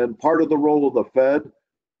 And part of the role of the Fed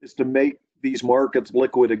is to make these markets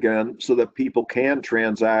liquid again so that people can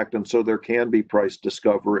transact and so there can be price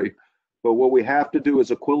discovery. But what we have to do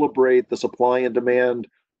is equilibrate the supply and demand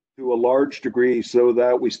to a large degree so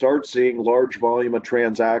that we start seeing large volume of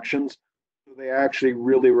transactions so they actually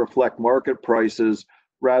really reflect market prices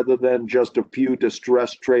rather than just a few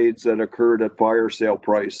distressed trades that occurred at fire sale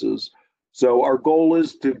prices. So our goal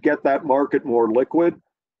is to get that market more liquid.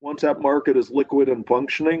 Once that market is liquid and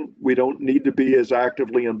functioning, we don't need to be as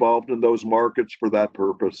actively involved in those markets for that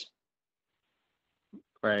purpose.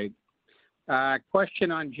 Great.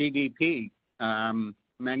 Question on GDP.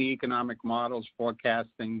 Many economic models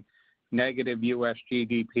forecasting negative U.S.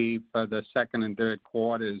 GDP for the second and third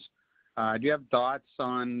quarters. Do you have thoughts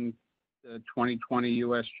on the 2020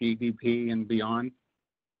 U.S. GDP and beyond?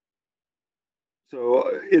 So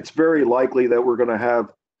it's very likely that we're going to have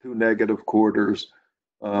 2 negative quarters.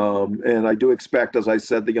 And I do expect, as I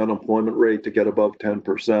said, the unemployment rate to get above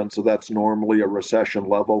 10%. So that's normally a recession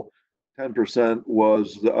level. 10%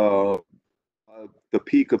 was the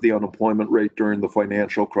peak of the unemployment rate during the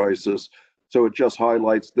financial crisis. So it just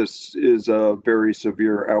highlights this is a very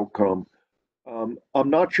severe outcome. I'm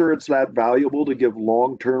not sure it's that valuable to give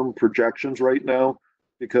long-term projections right now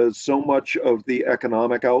because so much of the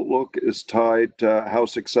economic outlook is tied to how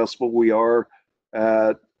successful we are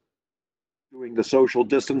at doing the social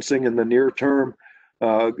distancing in the near term,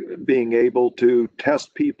 being able to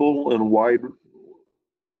test people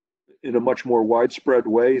in a much more widespread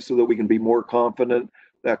way so that we can be more confident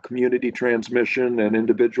that community transmission and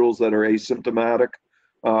individuals that are asymptomatic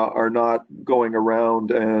are not going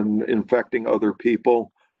around and infecting other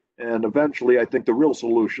people. And eventually, I think the real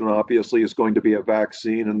solution, obviously, is going to be a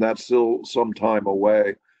vaccine, and that's still some time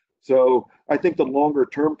away. So I think the longer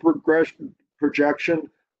term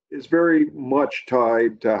projection is very much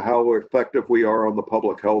tied to how effective we are on the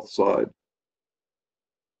public health side.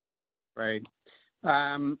 Right.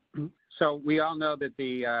 So we all know that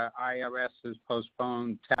the IRS has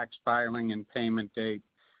postponed tax filing and payment date,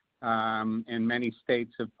 and many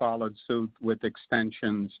states have followed suit with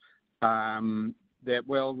extensions that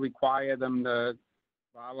will require them to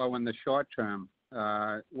follow in the short term.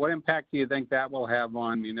 What impact do you think that will have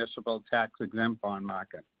on municipal tax-exempt bond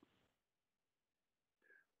market?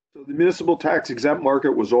 So the municipal tax-exempt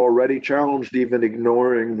market was already challenged, even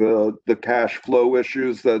ignoring the cash flow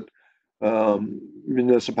issues that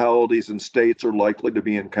municipalities and states are likely to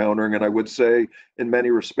be encountering. And I would say, in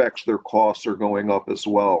many respects, their costs are going up as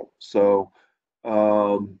well. So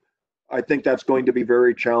I think that's going to be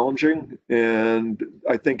very challenging. And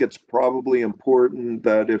I think it's probably important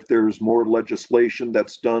that if there's more legislation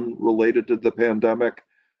that's done related to the pandemic,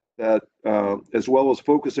 that as well as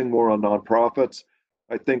focusing more on nonprofits,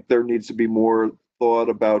 I think there needs to be more thought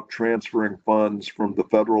about transferring funds from the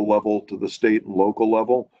federal level to the state and local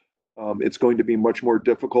level. It's going to be much more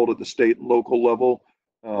difficult at the state and local level,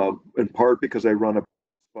 in part because I run a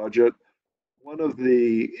budget. One of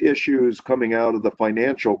the issues coming out of the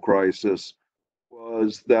financial crisis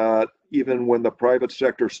was that even when the private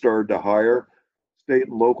sector started to hire, state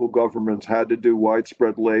and local governments had to do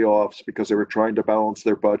widespread layoffs because they were trying to balance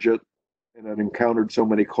their budget and had encountered so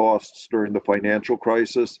many costs during the financial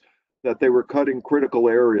crisis that they were cutting critical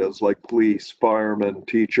areas like police, firemen,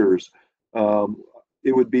 teachers. I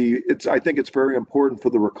think it's very important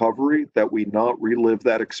for the recovery that we not relive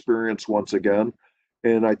that experience once again.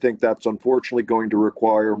 And I think that's unfortunately going to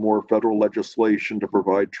require more federal legislation to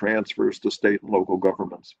provide transfers to state and local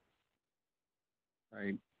governments.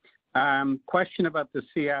 Right. Question about the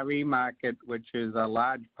CRE market, which is a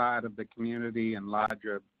large part of the community and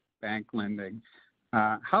larger bank lending.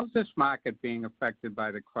 How's this market being affected by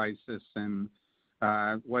the crisis, and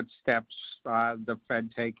what steps are the Fed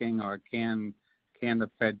taking, or can the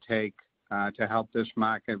Fed take to help this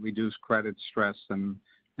market reduce credit stress in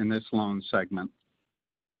this loan segment?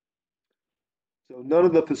 So none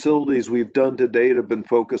of the facilities we've done to date have been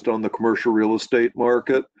focused on the commercial real estate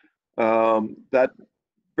market. That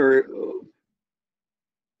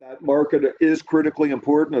market is critically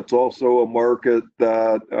important. It's also a market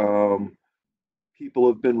that people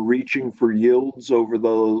have been reaching for yields over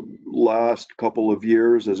the last couple of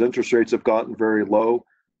years. As interest rates have gotten very low,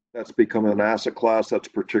 that's become an asset class that's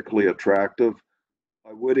particularly attractive.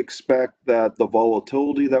 I would expect that the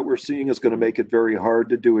volatility that we're seeing is going to make it very hard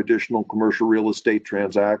to do additional commercial real estate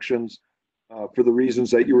transactions. For the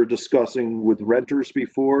reasons that you were discussing with renters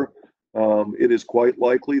before, it is quite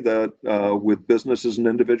likely that with businesses and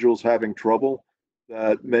individuals having trouble,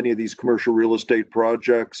 that many of these commercial real estate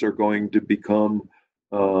projects are going to become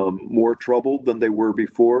more troubled than they were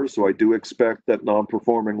before. So I do expect that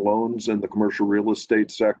non-performing loans in the commercial real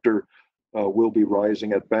estate sector will be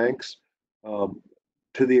rising at banks.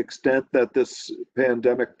 To the extent that this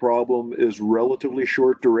pandemic problem is relatively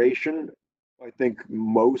short duration, I think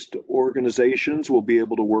most organizations will be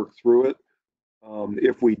able to work through it.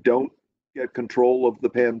 If we don't get control of the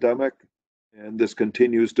pandemic and this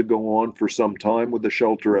continues to go on for some time with the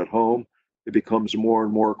shelter at home, it becomes more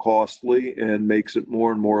and more costly and makes it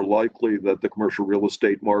more and more likely that the commercial real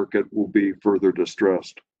estate market will be further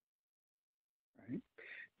distressed.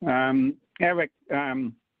 Right. Eric,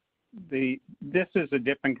 this is a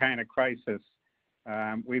different kind of crisis.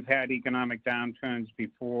 We've had economic downturns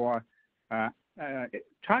before.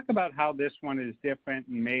 Talk about how this one is different,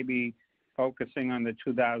 and maybe focusing on the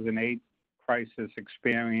 2008 crisis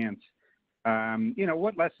experience.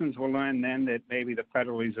 What lessons were learned then that maybe the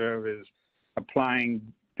Federal Reserve is applying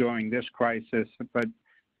during this crisis, but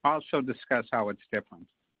also discuss how it's different.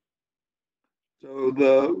 So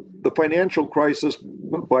the financial crisis,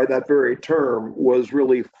 by that very term, was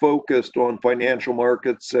really focused on financial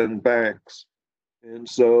markets and banks. And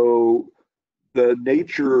so the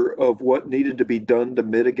nature of what needed to be done to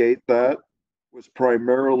mitigate that was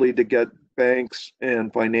primarily to get banks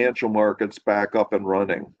and financial markets back up and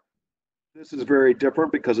running. This is very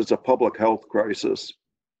different because it's a public health crisis.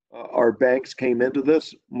 Our banks came into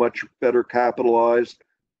this much better capitalized.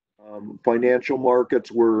 Financial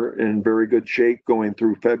markets were in very good shape going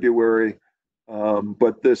through February,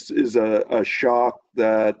 but this is a shock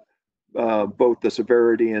that both the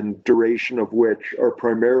severity and duration of which are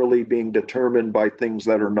primarily being determined by things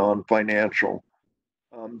that are non-financial.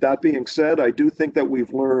 That being said, I do think that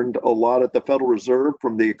we've learned a lot at the Federal Reserve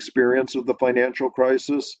from the experience of the financial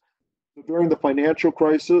crisis. So during the financial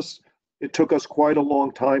crisis, it took us quite a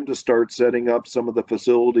long time to start setting up some of the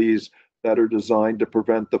facilities that are designed to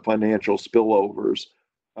prevent the financial spillovers.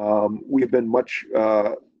 We've been much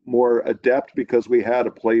more adept because we had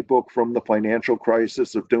a playbook from the financial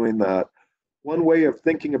crisis of doing that. One way of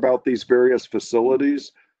thinking about these various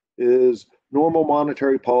facilities is normal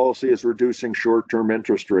monetary policy is reducing short-term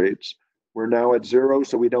interest rates. We're now at zero,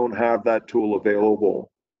 so we don't have that tool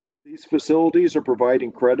available. These facilities are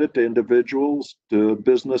providing credit to individuals, to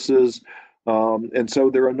businesses, and so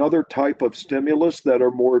they're another type of stimulus that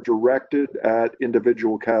are more directed at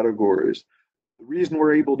individual categories. The reason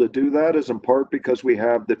we're able to do that is in part because we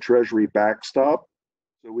have the Treasury backstop.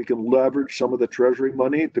 So we can leverage some of the Treasury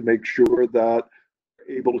money to make sure that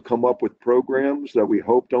we're able to come up with programs that we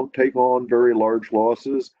hope don't take on very large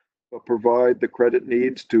losses, but provide the credit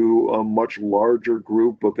needs to a much larger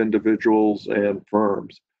group of individuals and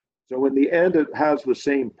firms. So in the end, it has the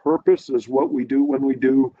same purpose as what we do when we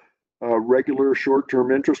do regular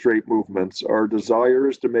short-term interest rate movements. Our desire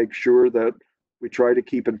is to make sure that we try to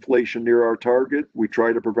keep inflation near our target. We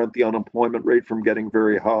try to prevent the unemployment rate from getting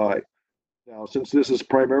very high. Now, since this is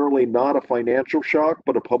primarily not a financial shock,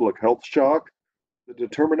 but a public health shock, the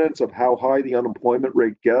determinants of how high the unemployment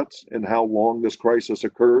rate gets and how long this crisis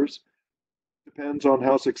occurs depends on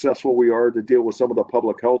how successful we are to deal with some of the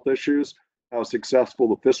public health issues, how successful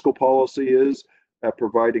the fiscal policy is at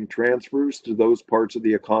providing transfers to those parts of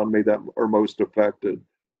the economy that are most affected.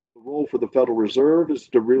 The role for the Federal Reserve is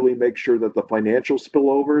to really make sure that the financial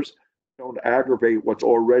spillovers don't aggravate what's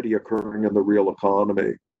already occurring in the real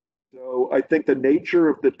economy. So I think the nature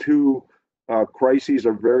of the two crises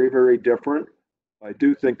are very, very different. I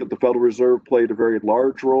do think that the Federal Reserve played a very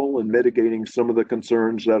large role in mitigating some of the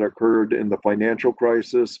concerns that occurred in the financial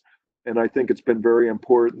crisis. And I think it's been very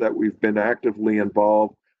important that we've been actively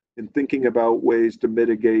involved in thinking about ways to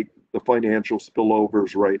mitigate the financial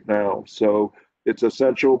spillovers right now. So it's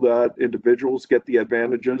essential that individuals get the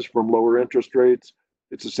advantages from lower interest rates.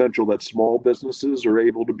 It's essential that small businesses are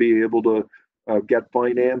able to get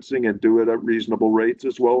financing and do it at reasonable rates,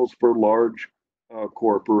 as well as for large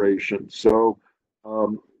corporations. So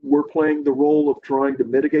we're playing the role of trying to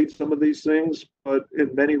mitigate some of these things, but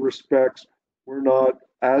in many respects, we're not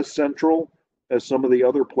as central as some of the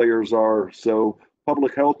other players are. So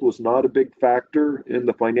public health was not a big factor in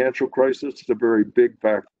the financial crisis. It's a very big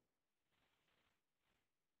factor.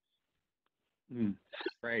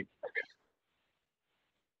 Great.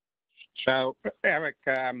 So, Eric,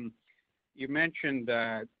 you mentioned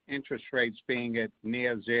interest rates being at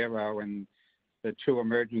near zero and the two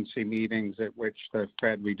emergency meetings at which the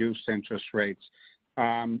Fed reduced interest rates.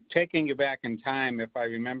 Taking you back in time, if I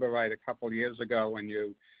remember right, a couple of years ago when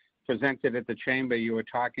you presented at the chamber, you were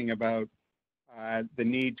talking about the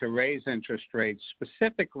need to raise interest rates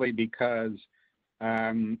specifically because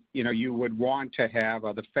you would want to have,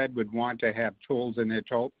 or the Fed would want to have tools in their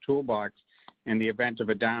toolbox in the event of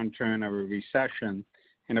a downturn or a recession.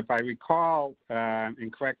 And if I recall,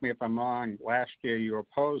 and correct me if I'm wrong, last year you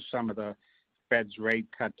opposed some of the Fed's rate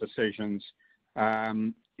cut decisions.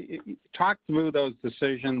 Talk through those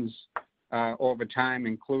decisions over time,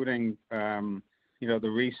 including the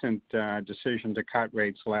recent decision to cut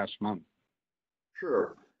rates last month.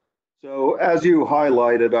 Sure. So as you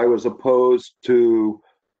highlighted, I was opposed to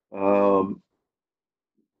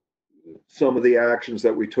some of the actions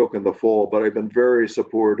that we took in the fall, but I've been very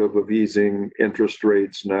supportive of easing interest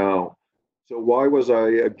rates now. So why was I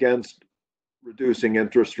against reducing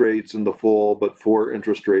interest rates in the fall, but for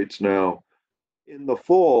interest rates now? In the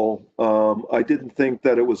fall, I didn't think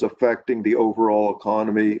that it was affecting the overall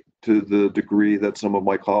economy to the degree that some of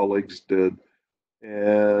my colleagues did.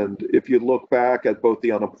 And if you look back at both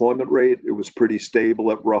the unemployment rate, it was pretty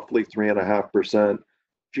stable at roughly 3.5%.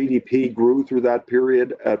 GDP grew through that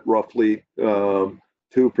period at roughly 2%.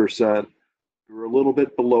 We were a little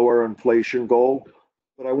bit below our inflation goal,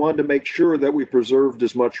 but I wanted to make sure that we preserved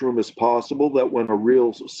as much room as possible, that when a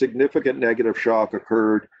real significant negative shock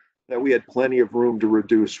occurred, that we had plenty of room to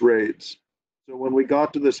reduce rates. So when we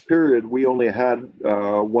got to this period, we only had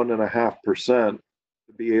 1.5%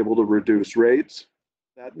 to be able to reduce rates.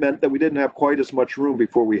 That meant that we didn't have quite as much room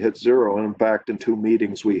before we hit zero. And in fact, in two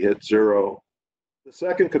meetings, we hit zero. The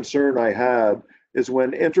second concern I had is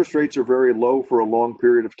when interest rates are very low for a long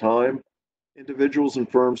period of time, individuals and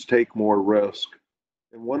firms take more risk.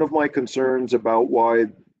 And one of my concerns about why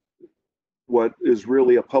what is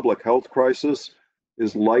really a public health crisis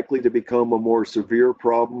is likely to become a more severe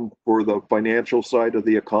problem for the financial side of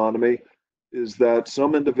the economy is that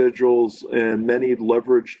some individuals and many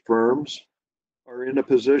leveraged firms are in a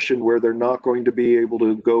position where they're not going to be able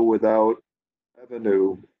to go without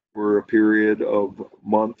revenue for a period of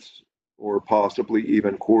months or possibly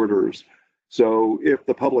even quarters. So if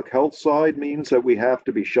the public health side means that we have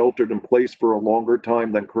to be sheltered in place for a longer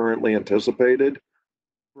time than currently anticipated,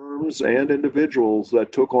 firms and individuals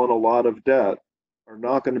that took on a lot of debt are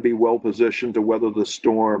not going to be well positioned to weather the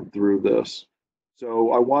storm through this.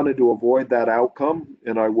 So I wanted to avoid that outcome,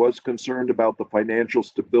 and I was concerned about the financial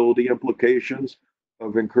stability implications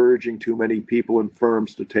of encouraging too many people and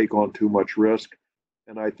firms to take on too much risk.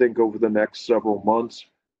 And I think over the next several months,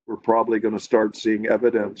 we're probably going to start seeing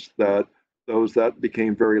evidence that those that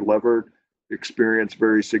became very levered experience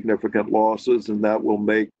very significant losses, and that will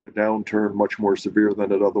make the downturn much more severe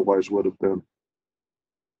than it otherwise would have been.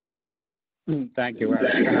 Thank you,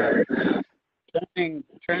 Eric.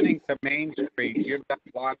 Turning to Main Street, you've done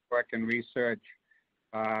a lot of work and research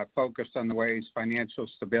focused on the ways financial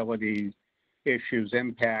stability issues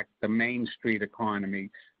impact the Main Street economy.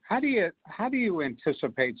 How do you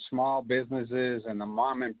anticipate small businesses and the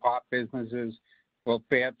mom and pop businesses will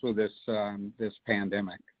fare through this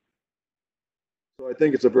pandemic? So I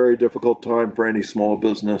think it's a very difficult time for any small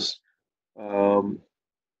business.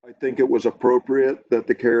 I think it was appropriate that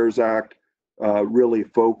the CARES Act really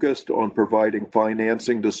focused on providing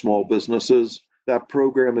financing to small businesses. That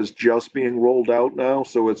program is just being rolled out now,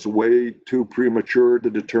 so it's way too premature to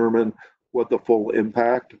determine what the full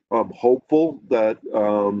impact. I'm hopeful that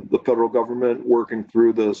the federal government, working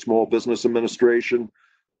through the Small Business Administration,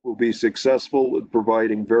 will be successful in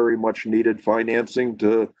providing very much needed financing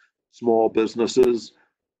to small businesses.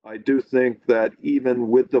 I do think that even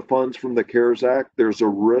with the funds from the CARES Act, there's a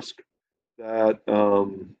risk that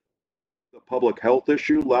the public health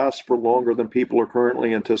issue lasts for longer than people are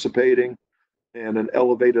currently anticipating, and an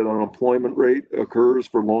elevated unemployment rate occurs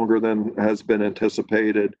for longer than has been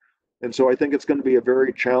anticipated. And so I think it's going to be a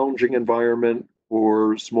very challenging environment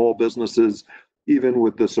for small businesses, even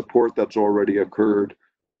with the support that's already occurred.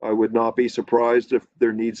 I would not be surprised if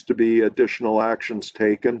there needs to be additional actions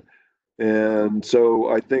taken. And so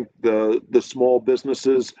I think the small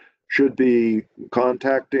businesses should be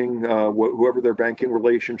contacting whoever their banking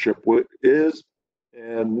relationship is,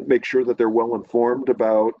 and make sure that they're well informed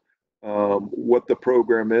about what the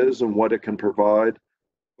program is and what it can provide.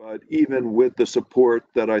 But even with the support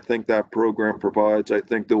that I think that program provides, I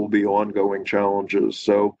think there will be ongoing challenges.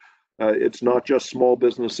 So it's not just small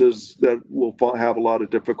businesses that will have a lot of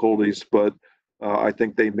difficulties, but I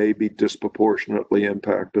think they may be disproportionately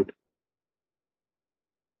impacted.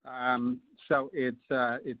 So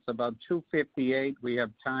it's about 2:58. We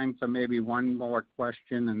have time for maybe one more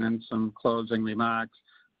question and then some closing remarks.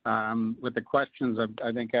 With the questions,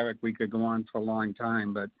 I think, Eric, we could go on for a long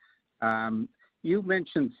time, but you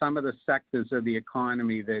mentioned some of the sectors of the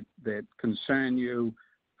economy that concern you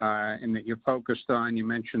and that you're focused on. You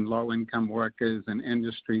mentioned low-income workers and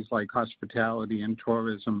industries like hospitality and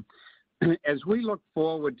tourism. As we look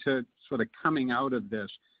forward to sort of coming out of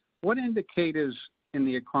this, what indicators in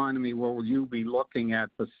the economy will you be looking at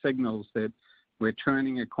for signals that we're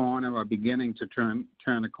turning a corner or beginning to turn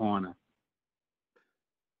a corner?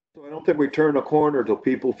 So I don't think we turn a corner till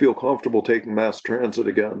people feel comfortable taking mass transit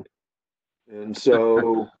again. And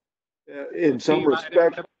so in some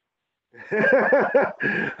respect,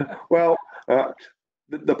 well,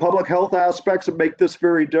 the public health aspects make this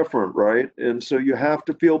very different, right? And so you have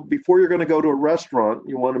to feel, before you're going to go to a restaurant,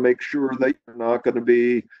 you want to make sure that you're not going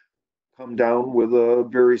to come down with a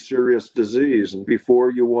very serious disease. And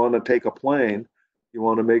before you want to take a plane, you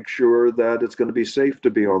want to make sure that it's going to be safe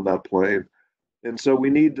to be on that plane. And so we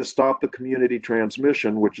need to stop the community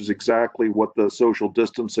transmission, which is exactly what the social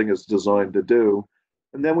distancing is designed to do.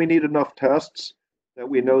 And then we need enough tests that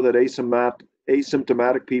we know that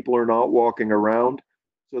asymptomatic people are not walking around,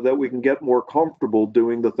 so that we can get more comfortable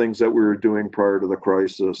doing the things that we were doing prior to the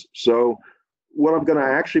crisis. So what I'm going to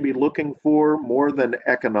actually be looking for more than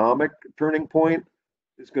economic turning point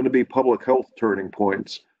is going to be public health turning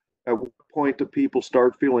points. At what point do people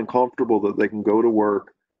start feeling comfortable that they can go to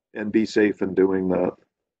work and be safe in doing that?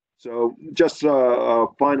 So just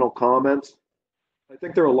final comments. I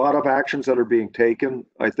think there are a lot of actions that are being taken.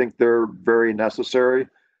 I think they're very necessary.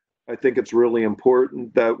 I think it's really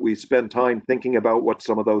important that we spend time thinking about what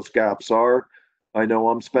some of those gaps are. I know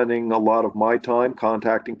I'm spending a lot of my time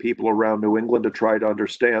contacting people around New England to try to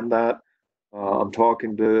understand that. I'm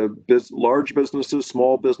talking to large businesses,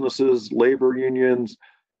 small businesses, labor unions,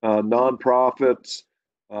 nonprofits,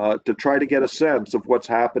 to try to get a sense of what's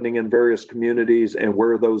happening in various communities and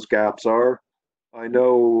where those gaps are. I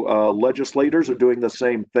know legislators are doing the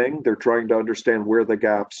same thing. They're trying to understand where the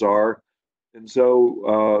gaps are. And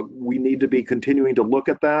so we need to be continuing to look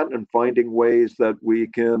at that and finding ways that we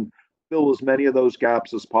can fill as many of those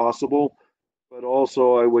gaps as possible. But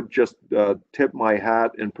also, I would just tip my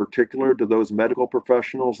hat in particular to those medical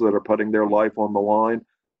professionals that are putting their life on the line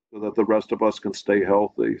so that the rest of us can stay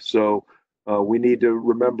healthy. So we need to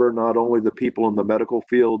remember not only the people in the medical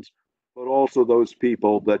fields, but also those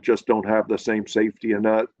people that just don't have the same safety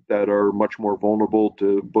net, that are much more vulnerable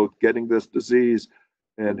to both getting this disease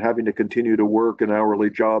and having to continue to work in hourly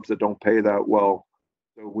jobs that don't pay that well.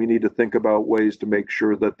 So we need to think about ways to make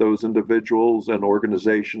sure that those individuals and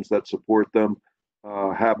organizations that support them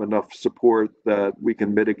have enough support that we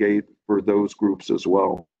can mitigate for those groups as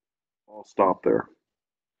well. I'll stop there.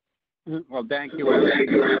 Well, thank you for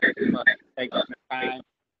taking the time,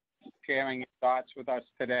 sharing your thoughts guests with us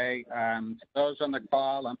today. Those on the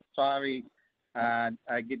call, I'm sorry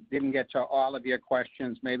didn't get to all of your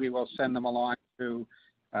questions. Maybe we'll send them along to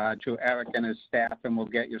Eric and his staff, and we'll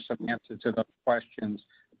get you some answers to those questions.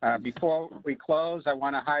 Before we close, I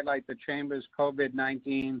want to highlight the Chamber's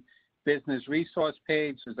COVID-19 business resource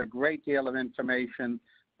page. There's a great deal of information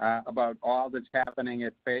about all that's happening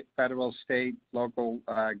at federal, state, local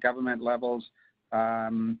government levels.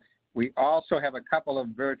 We also have a couple of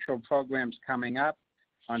virtual programs coming up.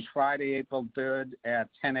 On Friday, April 3rd at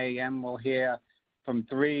 10 a.m., we'll hear from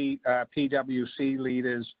 3 PwC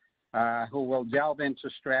leaders who will delve into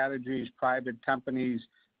strategies private companies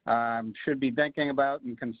should be thinking about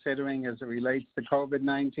and considering as it relates to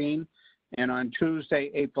COVID-19. And on Tuesday,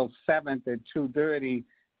 April 7th at 2:30,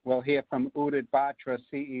 we'll hear from Udit Batra,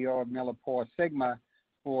 CEO of Millipore Sigma,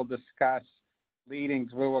 who will discuss leading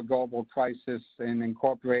through a global crisis and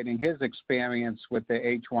incorporating his experience with the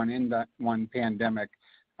H1N1 pandemic.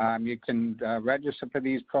 You can register for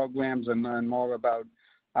these programs and learn more about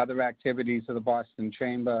other activities of the Boston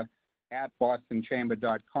Chamber at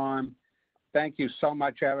bostonchamber.com. Thank you so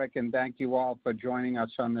much, Eric, and thank you all for joining us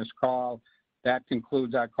on this call. That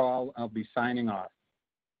concludes our call. I'll be signing off.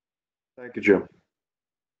 Thank you, Jim.